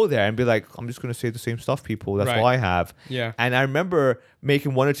I'd go there and be like, I'm just gonna say the same stuff, people. That's Right. all I have. Yeah. And I remember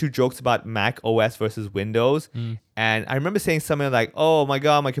making one or two jokes about Mac OS versus Windows. And I remember saying something like, oh my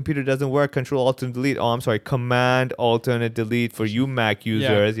God, my computer doesn't work. Control Alt and Delete. Oh, I'm sorry. Command Alt and Delete for you Mac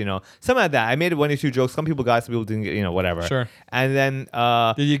users, you know, something like that. I made one or two jokes. Some people got it, some people didn't get, you know, whatever. Sure. And then,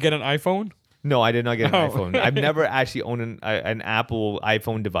 did you get an iPhone? no, I did not get an Oh. iPhone. I've never actually owned an Apple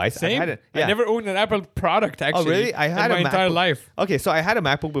iPhone device. Same. I I never owned an Apple product actually. Oh, really? I had in my a entire MacBook. life. Okay, so I had a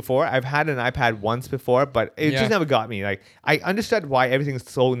MacBook before. I've had an iPad once before, but it Yeah. just never got me. Like, I understood why everything's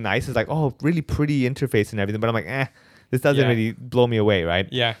so nice. It's like, oh, really pretty interface and everything. But I'm like, this doesn't Yeah. really blow me away, right?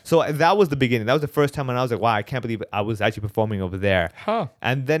 Yeah. So that was the beginning. That was the first time when I was like, wow, I can't believe I was actually performing over there. Huh.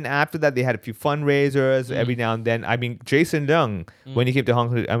 And then after that, they had a few fundraisers every now and then. I mean, Jason Leung, when he came to Hong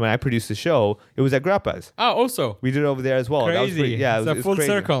Kong, and when I produced the show, it was at Grappa's. Ah, also. We did it over there as well. That was Crazy. pretty, yeah, It's a it was full crazy.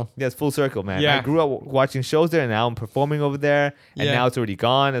 circle. Yeah, it's full circle, man. Yeah. I grew up watching shows there, and now I'm performing over there, and Yeah. now it's already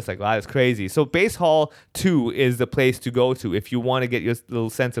gone. It's like, wow, it's crazy. So Base Hall 2 is the place to go to if you want to get your little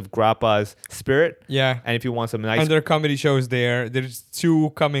sense of Grappa's spirit, Yeah. and if you want some nice. And there are comedy shows there. There's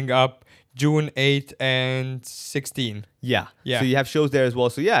 2 coming up, June 8th and 16. Yeah. Yeah. So you have shows there as well.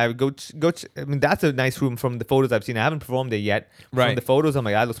 So yeah, go. I mean, that's a nice room from the photos I've seen. I haven't performed there yet. Right. From the photos, I'm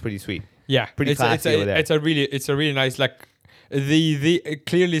like, that looks pretty sweet. Yeah, Pretty classy over there. It's a really nice, like they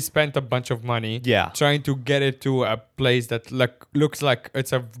clearly spent a bunch of money. Yeah. Trying to get it to a place that looks like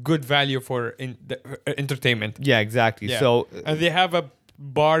it's a good value for entertainment. Yeah, exactly. Yeah. So And they have a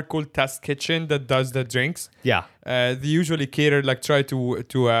bar called Test Kitchen that does the drinks. yeah. They usually cater, like, try to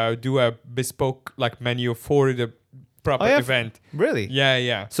do a bespoke like menu for the proper Oh, yeah. event. Really?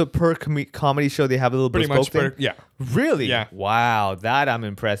 Yeah. So per comedy show, they have a little Pretty bespoke much thing? yeah. Really? Yeah. Wow, that I'm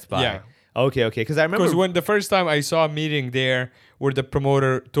impressed by. Yeah. Okay. Because I remember. Because when the first time I saw a meeting there where the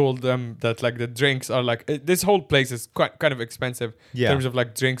promoter told them that like the drinks are like this whole place is quite kind of expensive Yeah. in terms of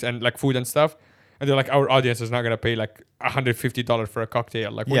like drinks and like food and stuff, and they're like, our audience is not gonna pay like $150 for a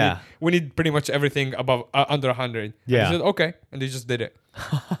cocktail. Like we need pretty much everything above under 100. Yeah. And they said okay, and they just did it.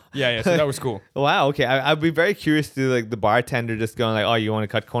 yeah. So that was cool. Wow. Okay. I'd be very curious to like the bartender just going like, oh, you want to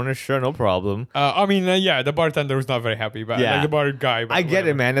cut corners? Sure, no problem. I mean, yeah, the bartender was not very happy, but Yeah. like the bar guy. But I get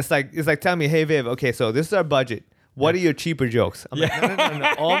it, man. It's like telling me, hey, Viv. Okay, so this is our budget. What are your cheaper jokes? I'm like,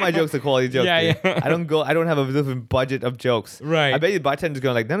 no. All my jokes are quality jokes. Yeah, dude. yeah. I don't have a different budget of jokes. Right. I bet you the bartender's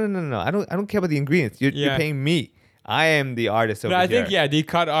going like, no. I don't care about the ingredients. You're Yeah. paying me. I am the artist over No, I here. think they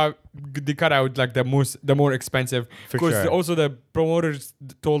cut out like the more expensive, For because sure. also the promoters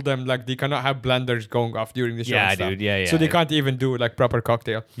told them like they cannot have blenders going off during the show. Yeah, and stuff. dude. Yeah. So they can't even do like proper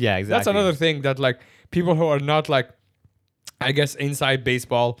cocktail. Yeah, exactly. That's another thing that like people who are not like, I guess, inside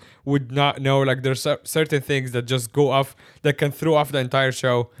baseball would not know. Like there's certain things that just go off that can throw off the entire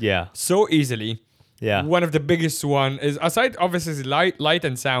show Yeah. so easily. Yeah. One of the biggest one is, aside obviously light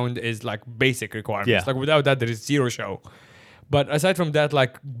and sound is like basic requirements. Yeah. Like without that there is zero show. But aside from that,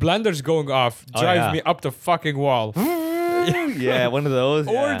 like blenders going off Oh, drives yeah. me up the fucking wall. Yeah, one of those.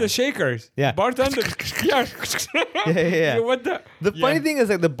 Or yeah. the shakers. Yeah. Bartender. Yeah. Yeah. What the? The funny thing is,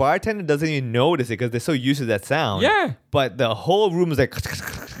 like, the bartender doesn't even notice it because they're so used to that sound. Yeah. But the whole room is like,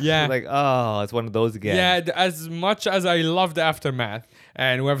 Yeah. like, oh, it's one of those again. Yeah, as much as I love the Aftermath,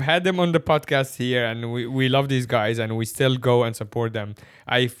 and we've had them on the podcast here, and we love these guys, and we still go and support them.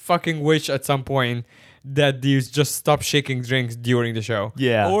 I fucking wish at some point that these just stop shaking drinks during the show.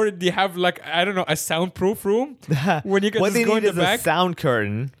 Yeah. Or they have, like, I don't know, a soundproof room when you can what just they go in need the is back. a sound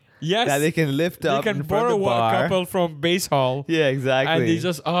curtain Yes. that they can lift They up can in front borrow of the a bar. couple from base hall. Yeah, exactly. And they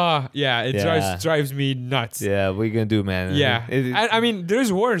just, it Yeah. drives me nuts. Yeah, what are you gonna do, man? Yeah. It- And I mean,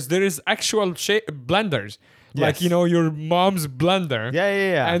 there's worse. There is actual blenders. Like, Yes. you know, your mom's blender.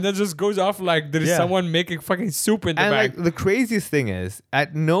 yeah. And that just goes off like there's Yeah. someone making fucking soup in the And back. like the craziest thing is,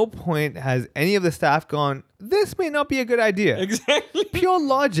 at no point has any of the staff gone, "This may not be a good idea." Exactly. Pure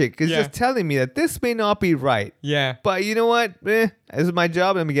logic is Yeah. just telling me that this may not be right. Yeah. But you know what? This is my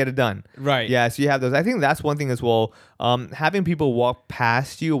job. Let me get it done. Right. Yeah. So you have those. I think that's one thing as well. Having people walk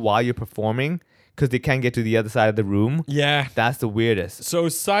past you while you're performing because they can't get to the other side of the room. Yeah. That's the weirdest. So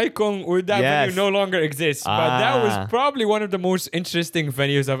Saikong with that Yes. venue no longer exists, but that Ah. was probably one of the most interesting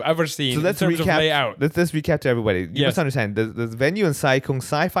venues I've ever seen So let's in terms of recap. layout. Let's recap to everybody. You Yes. must understand the venue in Saikong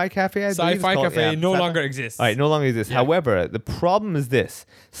Sci-Fi Cafe. I believe it's Sci-Fi called. Cafe Yeah, no Sci-Fi- longer exists. All right, no longer exists. Yeah. However, the problem is this: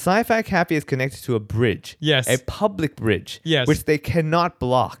 Sci-Fi Cafe is connected to a bridge. Yes. A public bridge. Yes. Which they cannot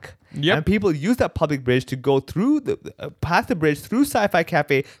block. Yep. And people use that public bridge to go through past the bridge through Sci-Fi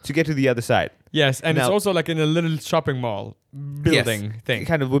Cafe to get to the other side. Yes, and it's Now- also like in a little shopping mall building thing.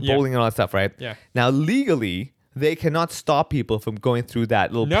 Kind of with Yeah. bowling and all that stuff, right? Yeah. Now, legally, they cannot stop people from going through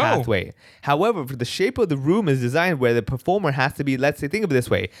that little No. pathway. However, for the shape of the room is designed where the performer has to be, let's say, think of it this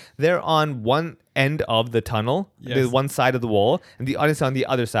way. They're on one end of the tunnel, Yes. the one side of the wall, and the audience on the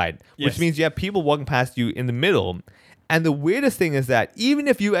other side, which Yes. means you have people walking past you in the middle. And the weirdest thing is that even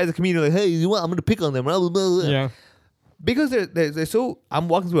if you as a comedian are like, hey, you know what, I'm going to pick on them, blah, blah, blah, Yeah. because they're so, I'm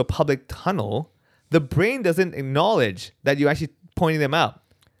walking through a public tunnel, the brain doesn't acknowledge that you're actually pointing them out.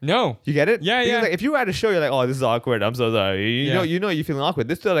 No. You get it? Yeah, Because, yeah. like, if you were at a show, you're like, oh, this is awkward. I'm so sorry. Yeah. You know you're feeling awkward.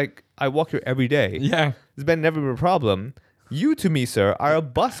 This is like, I walk here every day. Yeah. It's been never been a problem. You, to me, sir, are a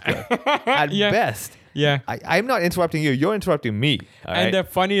busker at Yeah. best. Yeah. I'm not interrupting you. You're interrupting me. all And right? the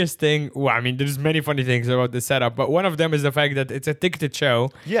funniest thing, well, I mean, there's many funny things about the setup, but one of them is the fact that it's a ticketed show.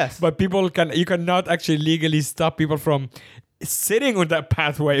 Yes. But you cannot actually legally stop people from sitting on that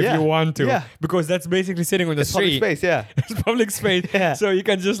pathway Yeah. if you want to. Yeah. Because that's basically sitting on the It's public street. space, yeah. It's public space. Yeah. So you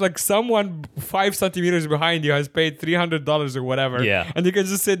can just like someone 5 centimeters behind you has paid $300 or whatever. Yeah. And you can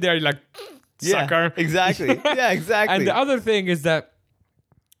just sit there like, sucker. Yeah, exactly. Yeah, exactly. And the other thing is that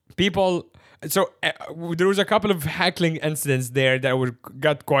people. So there was a couple of heckling incidents there that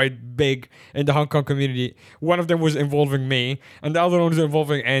got quite big in the Hong Kong community. One of them was involving me, and the other one was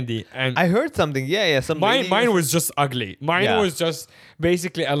involving Andy. And I heard something. Yeah. Some lady- mine was just ugly. Mine Yeah. was just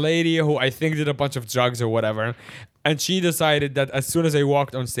basically a lady who I think did a bunch of drugs or whatever. And she decided that as soon as I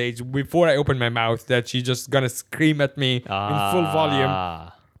walked on stage, before I opened my mouth, that she just gonna scream at me in full volume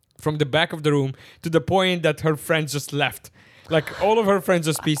Ah. from the back of the room to the point that her friends just left. Like all of her friends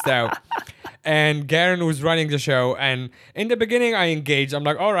just peaced out. And Garen was running the show. And in the beginning, I engaged. I'm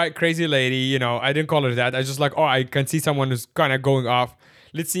like, all right, crazy lady. You know, I didn't call her that. I was just like, oh, I can see someone who's kind of going off.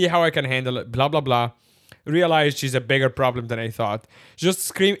 Let's see how I can handle it. Blah, blah, blah. Realized she's a bigger problem than I thought. Just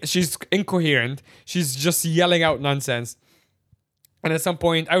scream. She's incoherent. She's just yelling out nonsense. And at some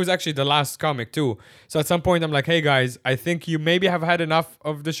point, I was actually the last comic too. So at some point, I'm like, hey guys, I think you maybe have had enough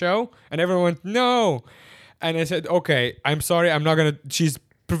of the show. And everyone went, no. And I said, okay, I'm sorry. I'm not going to. She's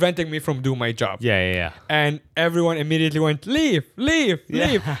preventing me from doing my job. Yeah. And everyone immediately went, leave.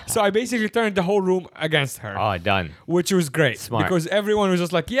 So I basically turned the whole room against her. Oh, done. Which was great. Smart. Because everyone was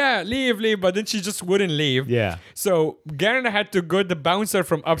just like, yeah, leave. But then she just wouldn't leave. Yeah. So Garen had to go the bouncer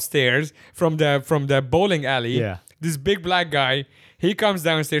from upstairs, from the bowling alley. Yeah. This big black guy. He comes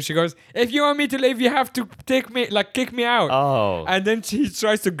downstairs. She goes, if you want me to leave, you have to kick me out. Oh. And then she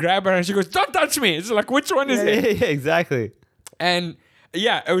tries to grab her and she goes, don't touch me. It's like, which one is it? Yeah, exactly. And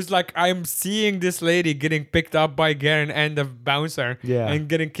yeah, it was like I'm seeing this lady getting picked up by Garen and the bouncer and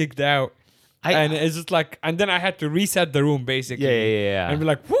getting kicked out. And it's just like, and then I had to reset the room basically. Yeah. And be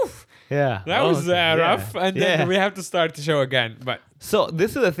like, woof. Yeah. That was rough. And then Yeah. we have to start the show again. But So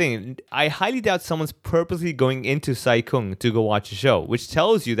this is the thing. I highly doubt someone's purposely going into Sai Kung to go watch a show, which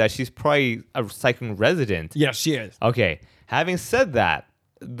tells you that she's probably a Sai Kung resident. yeah, she is. Okay. Having said that,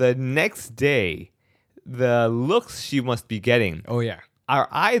 the next day, the looks she must be getting. Oh, yeah. are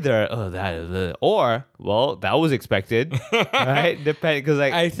either that is or well that was expected, right? Depending because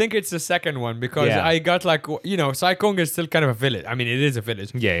like I think it's the second one because Yeah. I got like Sai Kung is still kind of a village. I mean, it is a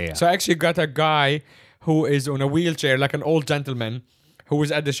village. Yeah. So I actually got a guy who is on a wheelchair, like an old gentleman, who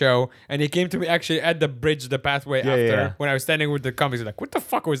was at the show, and he came to me actually at the bridge, the pathway Yeah, after yeah. when I was standing with the comics. He's like, "What the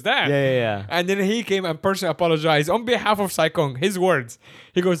fuck was that?" Yeah. And then he came and personally apologized on behalf of Sai Kung. His words.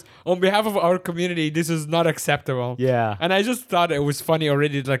 He goes, "On behalf of our community, this is not acceptable." Yeah. And I just thought it was funny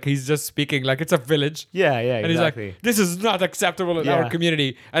already. Like he's just speaking like it's a village. Yeah, And exactly. he's like, "This is not acceptable in our Yeah. community,"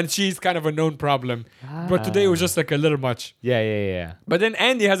 and she's kind of a known problem. But today it was just like a little much. yeah. But then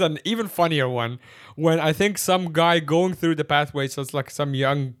Andy has an even funnier one when I think some guy going through the pathway, so it's like some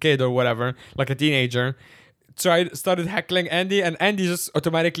young kid or whatever, like a teenager, started heckling Andy, and Andy just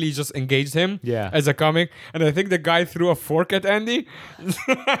automatically just engaged him Yeah. as a comic. And I think the guy threw a fork at Andy.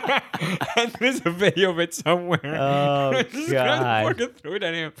 And there's a video of it somewhere. Oh, Just grabbed the God. fork and threw it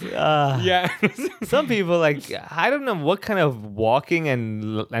at him. Uh, Yeah. Some people like I don't know what kind of walking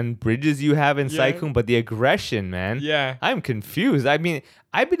and bridges you have in Yeah. Sai Kung, but the aggression, man. Yeah. I'm confused. I mean,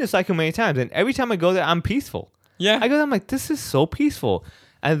 I've been to Sai Kung many times, and every time I go there, I'm peaceful. Yeah. I go there, I'm like, this is so peaceful.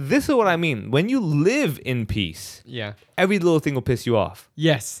 And this is what I mean. When you live in peace, Yeah. every little thing will piss you off.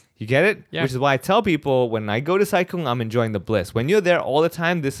 Yes. You get it? Yeah. Which is why I tell people when I go to Sai Kung, I'm enjoying the bliss. When you're there all the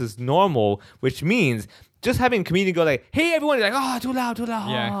time, this is normal, which means just having a comedian go like, "Hey everyone," you're like, "Oh, too loud."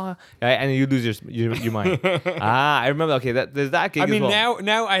 Yeah. Right? And you lose your mind. I remember. Okay, there's that gig I mean, as well.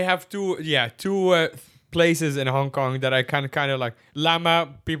 now I have two places in Hong Kong that I kind of like. Lama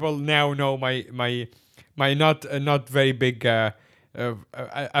people now know my not very big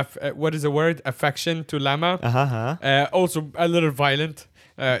what is the word, affection to Lama. Also a little violent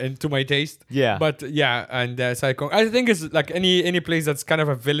into my taste. Yeah. But yeah, and Sai Kung, I think it's like any place that's kind of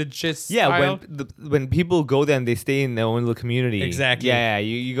a village Yeah, style. when people go there and they stay in their own little community. Exactly. Yeah,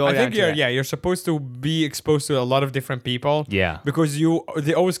 you go I down think to that. you're supposed to be exposed to a lot of different people. Yeah. Because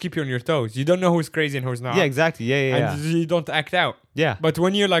they always keep you on your toes. You don't know who's crazy and who's not. Yeah, exactly. Yeah. And you don't act out. Yeah. But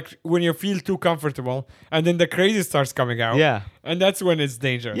when you feel too comfortable and then the crazy starts coming out. Yeah. And that's when it's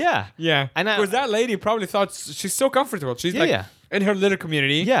dangerous. Yeah. Yeah. And because that lady probably thought she's so comfortable. She's Yeah, like yeah. in her little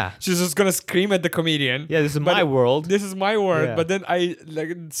community. Yeah. She's just gonna scream at the comedian. Yeah, this is But my world. This is my world. Yeah. But then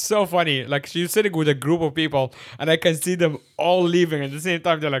it's so funny. Like she's sitting with a group of people and I can see them all leaving at the same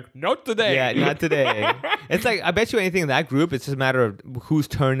time. They're like, not today. Yeah, not today. It's like, I bet you anything in that group, it's just a matter of whose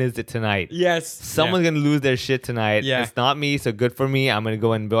turn is it tonight. Yes. Someone's going to lose their shit tonight. Yeah. It's not me, so good for me. I'm going to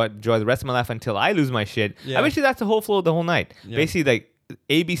go and enjoy the rest of my life until I lose my shit. Yeah. I bet you that's the whole flow of the whole night. Yeah. Basically, like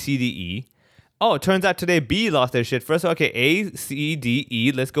A, B, C, D, E. Oh, it turns out today B lost their shit first. Okay, A, C, D,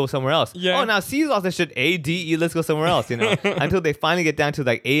 E, let's go somewhere else. Yeah. Oh, now C lost their shit. A, D, E, let's go somewhere else, Until they finally get down to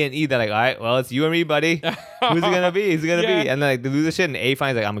like A and E, they're like, all right, well, it's you and me, buddy. Who's it going to be? Who's it going to Yeah. be? And then like, they lose their shit, and A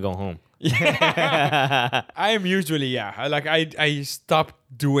finally like, I'm going to go home. I am usually I stopped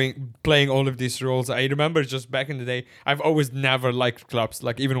playing all of these roles. I remember just back in the day, I've always never liked clubs.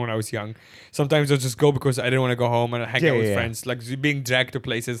 Like even when I was young, sometimes I'll just go because I didn't want to go home and hang out with friends. Like being dragged to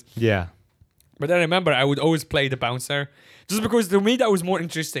places. Yeah. But I remember I would always play the bouncer, just because to me that was more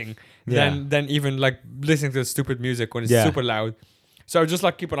interesting than even like listening to the stupid music when it's super loud. So I would just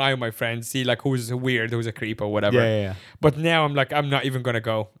like keep an eye on my friends, see like who's weird, who's a creep or whatever. Yeah. But now I'm like, I'm not even gonna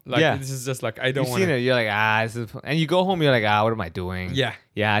go. Like this is just like I don't You've want seen to. it, you're like, this is, and you go home, you're like, what am I doing? Yeah.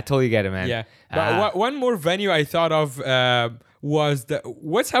 Yeah, I totally get it, man. Yeah. But one more venue I thought of was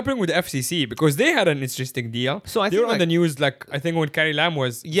what's happening with FCC, because they had an interesting deal. So I they think, were on the news, like I think when Carrie Lam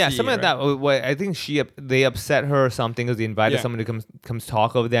was Yeah, CEO, something like that. What I think they upset her or something because they invited Yeah. someone to come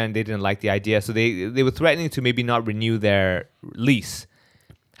talk over there and they didn't like the idea. So they were threatening to maybe not renew their lease.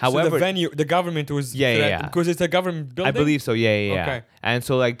 So However, the government was Yeah. because it's a government building. I believe so. Yeah. Okay. And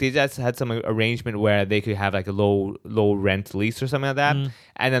so like they just had some arrangement where they could have like a low rent lease or something like that.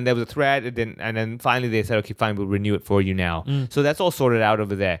 And then there was a threat, and then finally they said, okay, fine, we'll renew it for you now. So that's all sorted out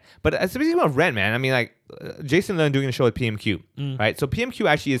over there. But speaking about rent, man, I mean like Jason Lynn doing a show at PMQ, right? So PMQ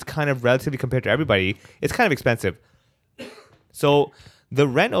actually is kind of relatively compared to everybody, it's kind of expensive. So the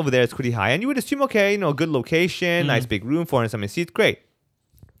rent over there is pretty high, and you would assume, okay, good location, nice big room, 400-something seats, great.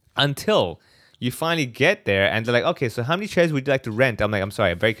 Until you finally get there and they're like, okay, so how many chairs would you like to rent? I'm like, I'm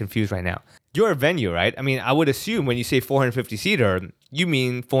sorry, I'm very confused right now. You're a venue, right? I mean, I would assume when you say 450 seater, you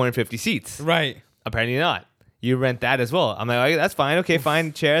mean 450 seats. Right. Apparently not. You rent that as well. I'm like, okay, that's fine. Okay,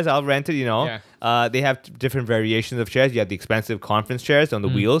 fine. Chairs, I'll rent it, Yeah. They have different variations of chairs. You have the expensive conference chairs on the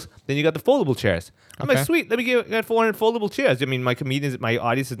wheels. Then you got the foldable chairs. I'm like, Okay. sweet, let me get 400 foldable chairs. I mean, my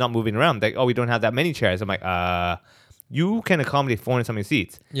audience is not moving around. Like, oh, we don't have that many chairs. I'm like, you can accommodate 400-something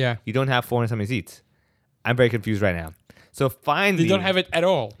seats. Yeah. You don't have 400-something seats. I'm very confused right now. So finally, They don't have it at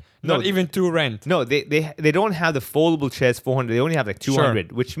all. No. Not even to rent. No, they don't have the foldable chairs 400. They only have like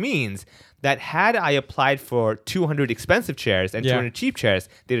 200, which means that had I applied for 200 expensive chairs and 200 cheap chairs,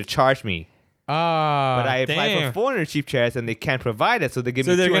 they'd have charged me. Ah, But I applied for 400 cheap chairs and they can't provide it, so they give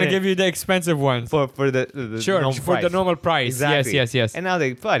me. So they're 200 gonna give you the expensive ones. for the Sure, normal for price. the normal price. Exactly. Yes. And now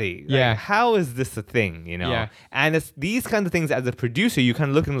they, buddy, like, Yeah. how is this a thing? You know. Yeah. And it's these kinds of things as a producer, you kind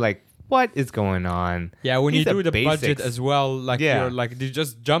of look and like, what is going on? Yeah, when These you are do the budget basics. as well, like Yeah. you're like they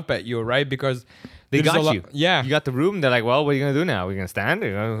just jump at you, right? Because They there's a got lot- you. Yeah. You got the room. They're like, well, what are you going to do now? We're going to stand?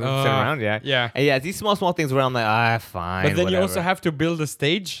 You're going to sit around? Yeah. yeah. And yeah, these small things where I'm like, fine. But then you also whatever." have to build a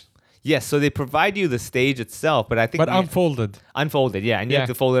stage, Yes, so they provide you the stage itself, but I think but you- unfolded. unfolded, yeah, and you Yeah. have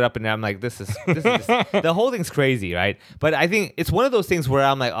to fold it up, and I'm like, this is the whole thing's crazy, right? But I think it's one of those things where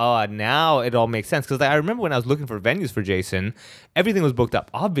I'm like, oh, now it all makes sense because I remember when I was looking for venues for Jason, everything was booked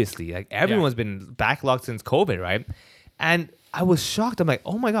up. Obviously, like everyone's been backlogged since COVID, right? And I was shocked. I'm like,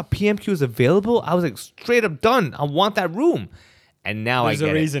 oh my god, PMQ is available. I was like, straight up done. I want that room. And now There's I a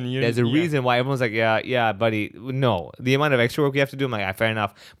get reason it. you- There's a yeah. reason why everyone's like, yeah, buddy. No, the amount of extra work you have to do, I'm like, fair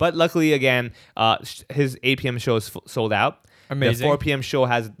enough. But luckily, again, his 8 p.m. show is sold out. Amazing. The 4 p.m. show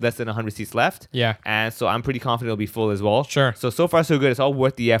has less than 100 seats left. Yeah. And so I'm pretty confident it'll be full as well. Sure. So far, so good. It's all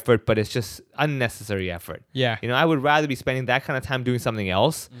worth the effort, but it's just unnecessary effort. Yeah. You know, I would rather be spending that kind of time doing something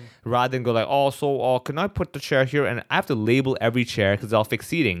else rather than go like, can I put the chair here? And I have to label every chair because it's all fixed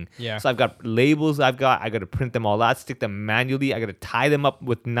seating. Yeah. So I've got labels I got to print them all out, stick them manually. I got to tie them up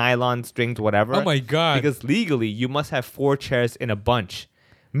with nylon strings, whatever. Oh my God. Because legally, you must have 4 chairs in a bunch.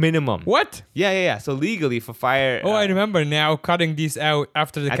 Minimum. What? Yeah. So legally for fire. Oh, I remember now cutting these out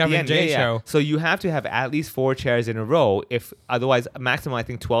after the at Kevin the end, J show. So you have to have at least 4 chairs in a row. If otherwise, maximum I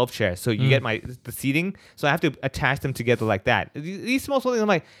think 12 chairs. So you get the seating. So I have to attach them together like that. These small things. I'm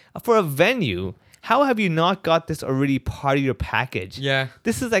like, for a venue, how have you not got this already part of your package? Yeah.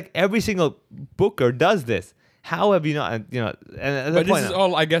 This is like every single booker does this. How have you not? You know. And at the But this point, is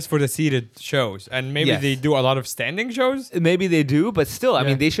all, I guess, for the seated shows, and maybe Yes. they do a lot of standing shows. maybe they do, but still, I Yeah.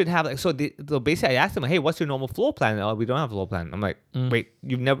 mean, they should have like. So basically, I asked them, "Hey, what's your normal floor plan?" Oh, we don't have a floor plan. I'm like, wait,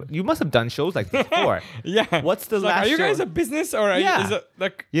 you must have done shows like this before. Yeah. What's the It's like, last are you guys show? a business or are Yeah. you, is it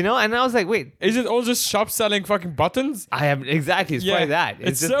like? You know, and I was like, wait, Is it all just shops selling fucking buttons? I have exactly. It's probably that.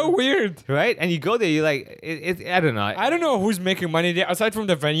 It's just- so weird. right. And you go there, you're like, I don't know. I don't know who's making money there aside from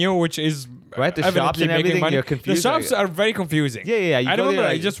the venue, which is Right, the evidently shops and making everything, money. you're confused, The shops like- are very confusing. Yeah. You I go remember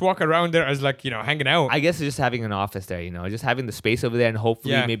there, I like- just walk around there as like hanging out. I guess it's just having an office there, you know, just having the space over there, and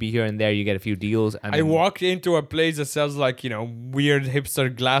hopefully Yeah. maybe here and there you get a few deals. And I then- walked into a place that sells like weird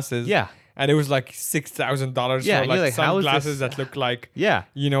hipster glasses. Yeah. And it was like $6,000 Yeah, for and you're like like, how is sunglasses this- that look like Yeah.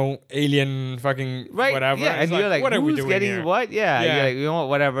 alien fucking Right. whatever. Yeah, It's and like, you're like, what are we who's doing getting here? what? Yeah. Yeah. You're like, you know what?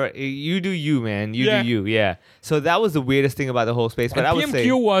 Whatever. You do you, man. You Yeah. do you. Yeah. So that was the weirdest thing about the whole space. But And I would PMQ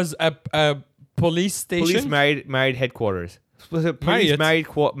say was a police station. police married headquarters. Was it Marriott. police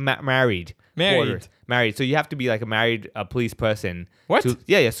married Married. quarters. Married. So you have to be like a married police person. What?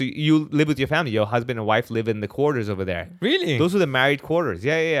 Yeah. So you live with your family. Your husband and wife live in the quarters over there. Really? Those were the married quarters.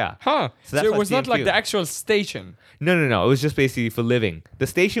 Yeah. Huh. So So, that's it why was not like PMQ. the actual station. No. It was just basically for living. The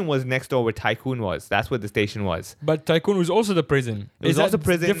station was next door where Tycoon was. That's where the station was. But Tycoon was also the prison. It was Is also that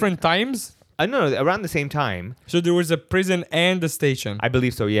prison. different times? No, around the same time. So there was a prison and the station. I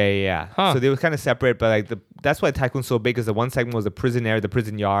believe so. Yeah. Huh. So they were kind of separate, but like that's why Tycoon's so big. Because the one segment was the prison area, the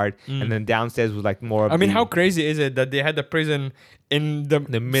prison yard, and then downstairs was like more. Of I mean, the- how crazy is it that they had the prison in the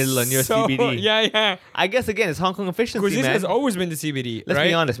middle of near so, CBD? Yeah. I guess again, it's Hong Kong efficiency, Because this man. has always been the CBD, Let's right?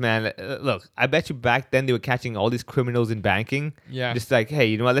 be honest, man. Look, I bet you back then they were catching all these criminals in banking. Yeah. Just like, hey,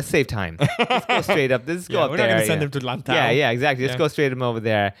 you know what? Let's save time. Let's go straight up. Let's go Yeah, up we're there. not gonna send yeah. them to Lantau. Yeah, exactly. Let's Yeah. go straight them over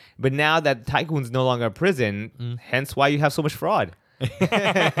there. But now that Tycoon's no longer a prison, hence why you have so much fraud.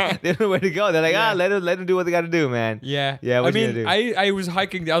 They don't know where to go. They're like, Yeah. let them do what they got to do, man. Yeah. Yeah, I what you mean, gonna do? I was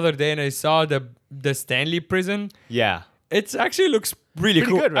hiking the other day and I saw the Stanley prison. Yeah. It actually looks really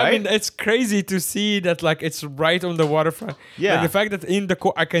Pretty cool. good, I right? mean, it's crazy to see that like it's right on the waterfront. Yeah. Like the fact that in the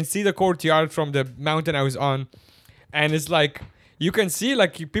I can see the courtyard from the mountain I was on, and it's like you can see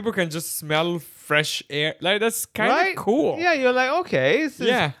like people can just smell fresh air. Like that's kind of Right? cool. Yeah, you're like, okay.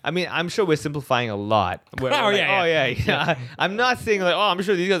 Yeah. I mean, I'm sure we're simplifying a lot. We're Oh, like, yeah. I'm not saying like, I'm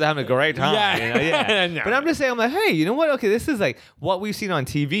sure these guys are having a great time. Yeah. You know? Yeah. No. But I'm just saying, I'm like, hey, you know what? Okay, this is like what we've seen on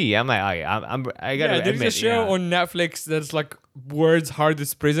TV. I'm like, I gotta Yeah, there's admit, a show on Netflix that's like world's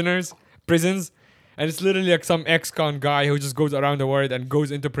hardest prisons, and it's literally like some ex-con guy who just goes around the world and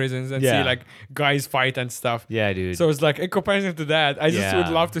goes into prisons and Yeah. see like guys fight and stuff. Yeah, dude. So it's like in comparison to that, I just Yeah. would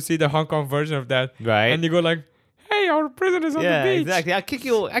love to see the Hong Kong version of that. Right. And you go like, hey, our prison is on Yeah, the beach. exactly. I kick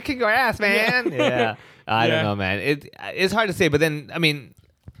your ass, man. Yeah. I don't Yeah. know, man. It's hard to say, but then I mean,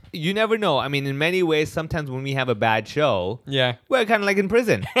 you never know. I mean, in many ways, sometimes when we have a bad show, Yeah. we're kind of like in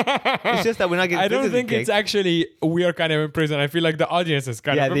prison. It's just that we're not getting. I don't physically think it's kicked. actually we are kind of in prison. I feel like the audience is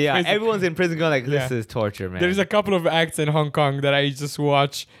kind Yeah, of in they are. prison. Everyone's in prison, going like, "This Yeah. is torture, man." There's a couple of acts in Hong Kong that I just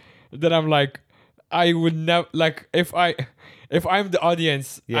watch that I'm like, I would never like if I'm the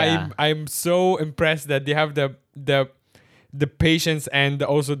audience, Yeah. I'm so impressed that they have the patience and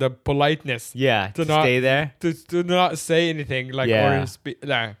also the politeness. yeah, to to not- stay there. To not say anything like Yeah. or speak.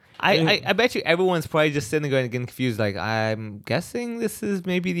 Nah. I bet you everyone's probably just sitting there going getting confused. Like, I'm guessing this is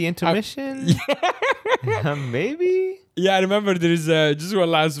maybe the intermission. Maybe. Yeah, I remember there is just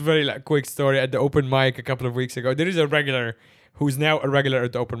one last very like, quick story at the open mic a couple of weeks ago. There is a regular who's now a regular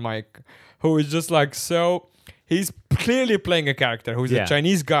at the open mic who is just like so. He's clearly playing a character who's Yeah. a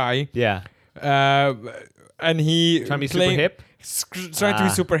Chinese guy, Yeah. and he Trying to be super playing- hip? Trying to be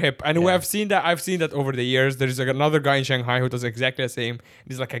Ah. super hip, and we Yeah. have seen that. I've seen that over the years. There's like another guy in Shanghai who does exactly the same.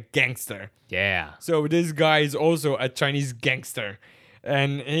 He's like a gangster. Yeah. So this guy is also a Chinese gangster.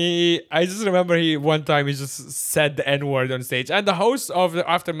 And I just remember one time he just said the N-word on stage. And the host of the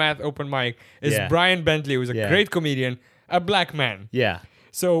Aftermath open mic is Yeah. Brian Bentley, who's a Yeah. great comedian, a black man. Yeah.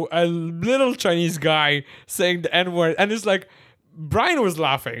 So a little Chinese guy saying the N-word. And it's like, Brian was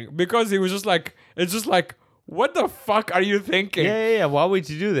laughing because he was just like, it's just like, what the fuck are you thinking? Yeah. Why would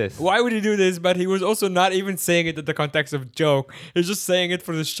you do this? Why would he do this? But he was also not even saying it in the context of joke. He's just saying it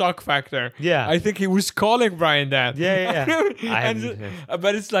for the shock factor. Yeah. I think he was calling Brian that. Yeah. I And haven't-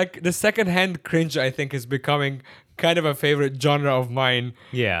 but it's like the secondhand cringe, I think, is becoming kind of a favorite genre of mine.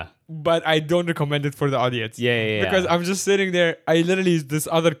 Yeah. But I don't recommend it for the audience. Yeah. Because I'm just sitting there. I literally, this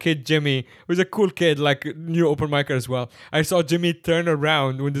other kid, Jimmy, who's a cool kid, like new open micer as well. I saw Jimmy turn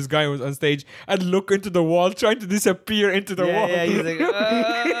around when this guy was on stage and look into the wall, trying to disappear into the wall. Yeah. He's like,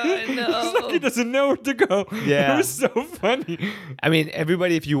 It's like he no. doesn't know where to go. Yeah. It was so funny. I mean,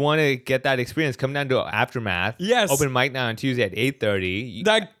 everybody, if you want to get that experience, come down to Aftermath. Yes. Open mic now on Tuesday at 8:30.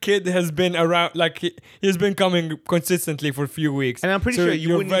 That kid has been around, like he's been coming consistently for a few weeks. And I'm pretty So sure you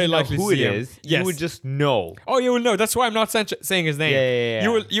you're wouldn't even know who to it see him. is. Yes. You would just know. Oh, you will know. That's why I'm not saying his name.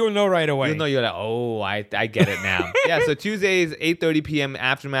 Yeah. You will know right away. You'll know you're like, oh, I get it now. Yeah, so Tuesdays, 8:30 p.m.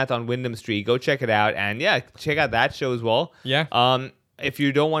 Aftermath on Wyndham Street. Go check it out. And yeah, check out that show as well. Yeah. If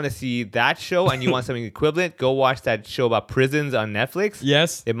you don't want to see that show and you want something equivalent, go watch that show about prisons on Netflix.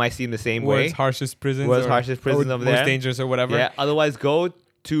 Yes. It might seem the same World's way. harshest prisons. World's or- harshest prisons or over most there. dangerous or whatever. Yeah. Otherwise, go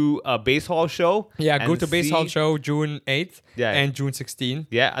to a Base Hall show. Yeah, go and to Base see- Hall show June 8th Yeah. and June 16th.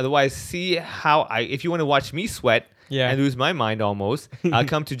 Yeah. Otherwise, see how if you want to watch me sweat Yeah. and lose my mind almost, I'll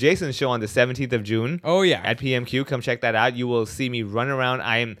come to Jason's show on the 17th of June. Oh, yeah. At PMQ. Come check that out. You will see me run around.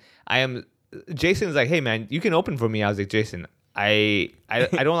 I am. Jason's like, hey man, you can open for me. I was like, Jason, I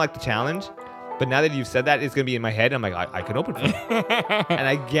don't like the challenge, but now that you've said that, it's gonna be in my head. I'm like, I can open for you, and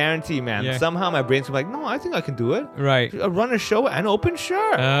I guarantee, man, Yeah. somehow my brain's gonna be like, no, I think I can do it. Right. Run a show and open,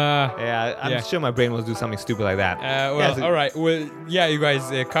 sure. Yeah, I'm yeah. sure my brain will do something stupid like that. Well, Yeah, so- all right. Well, yeah, you guys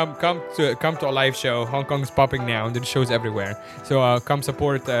come to a live show. Hong Kong's popping now. There's shows everywhere. So come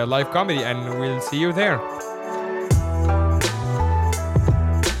support live comedy, and we'll see you there.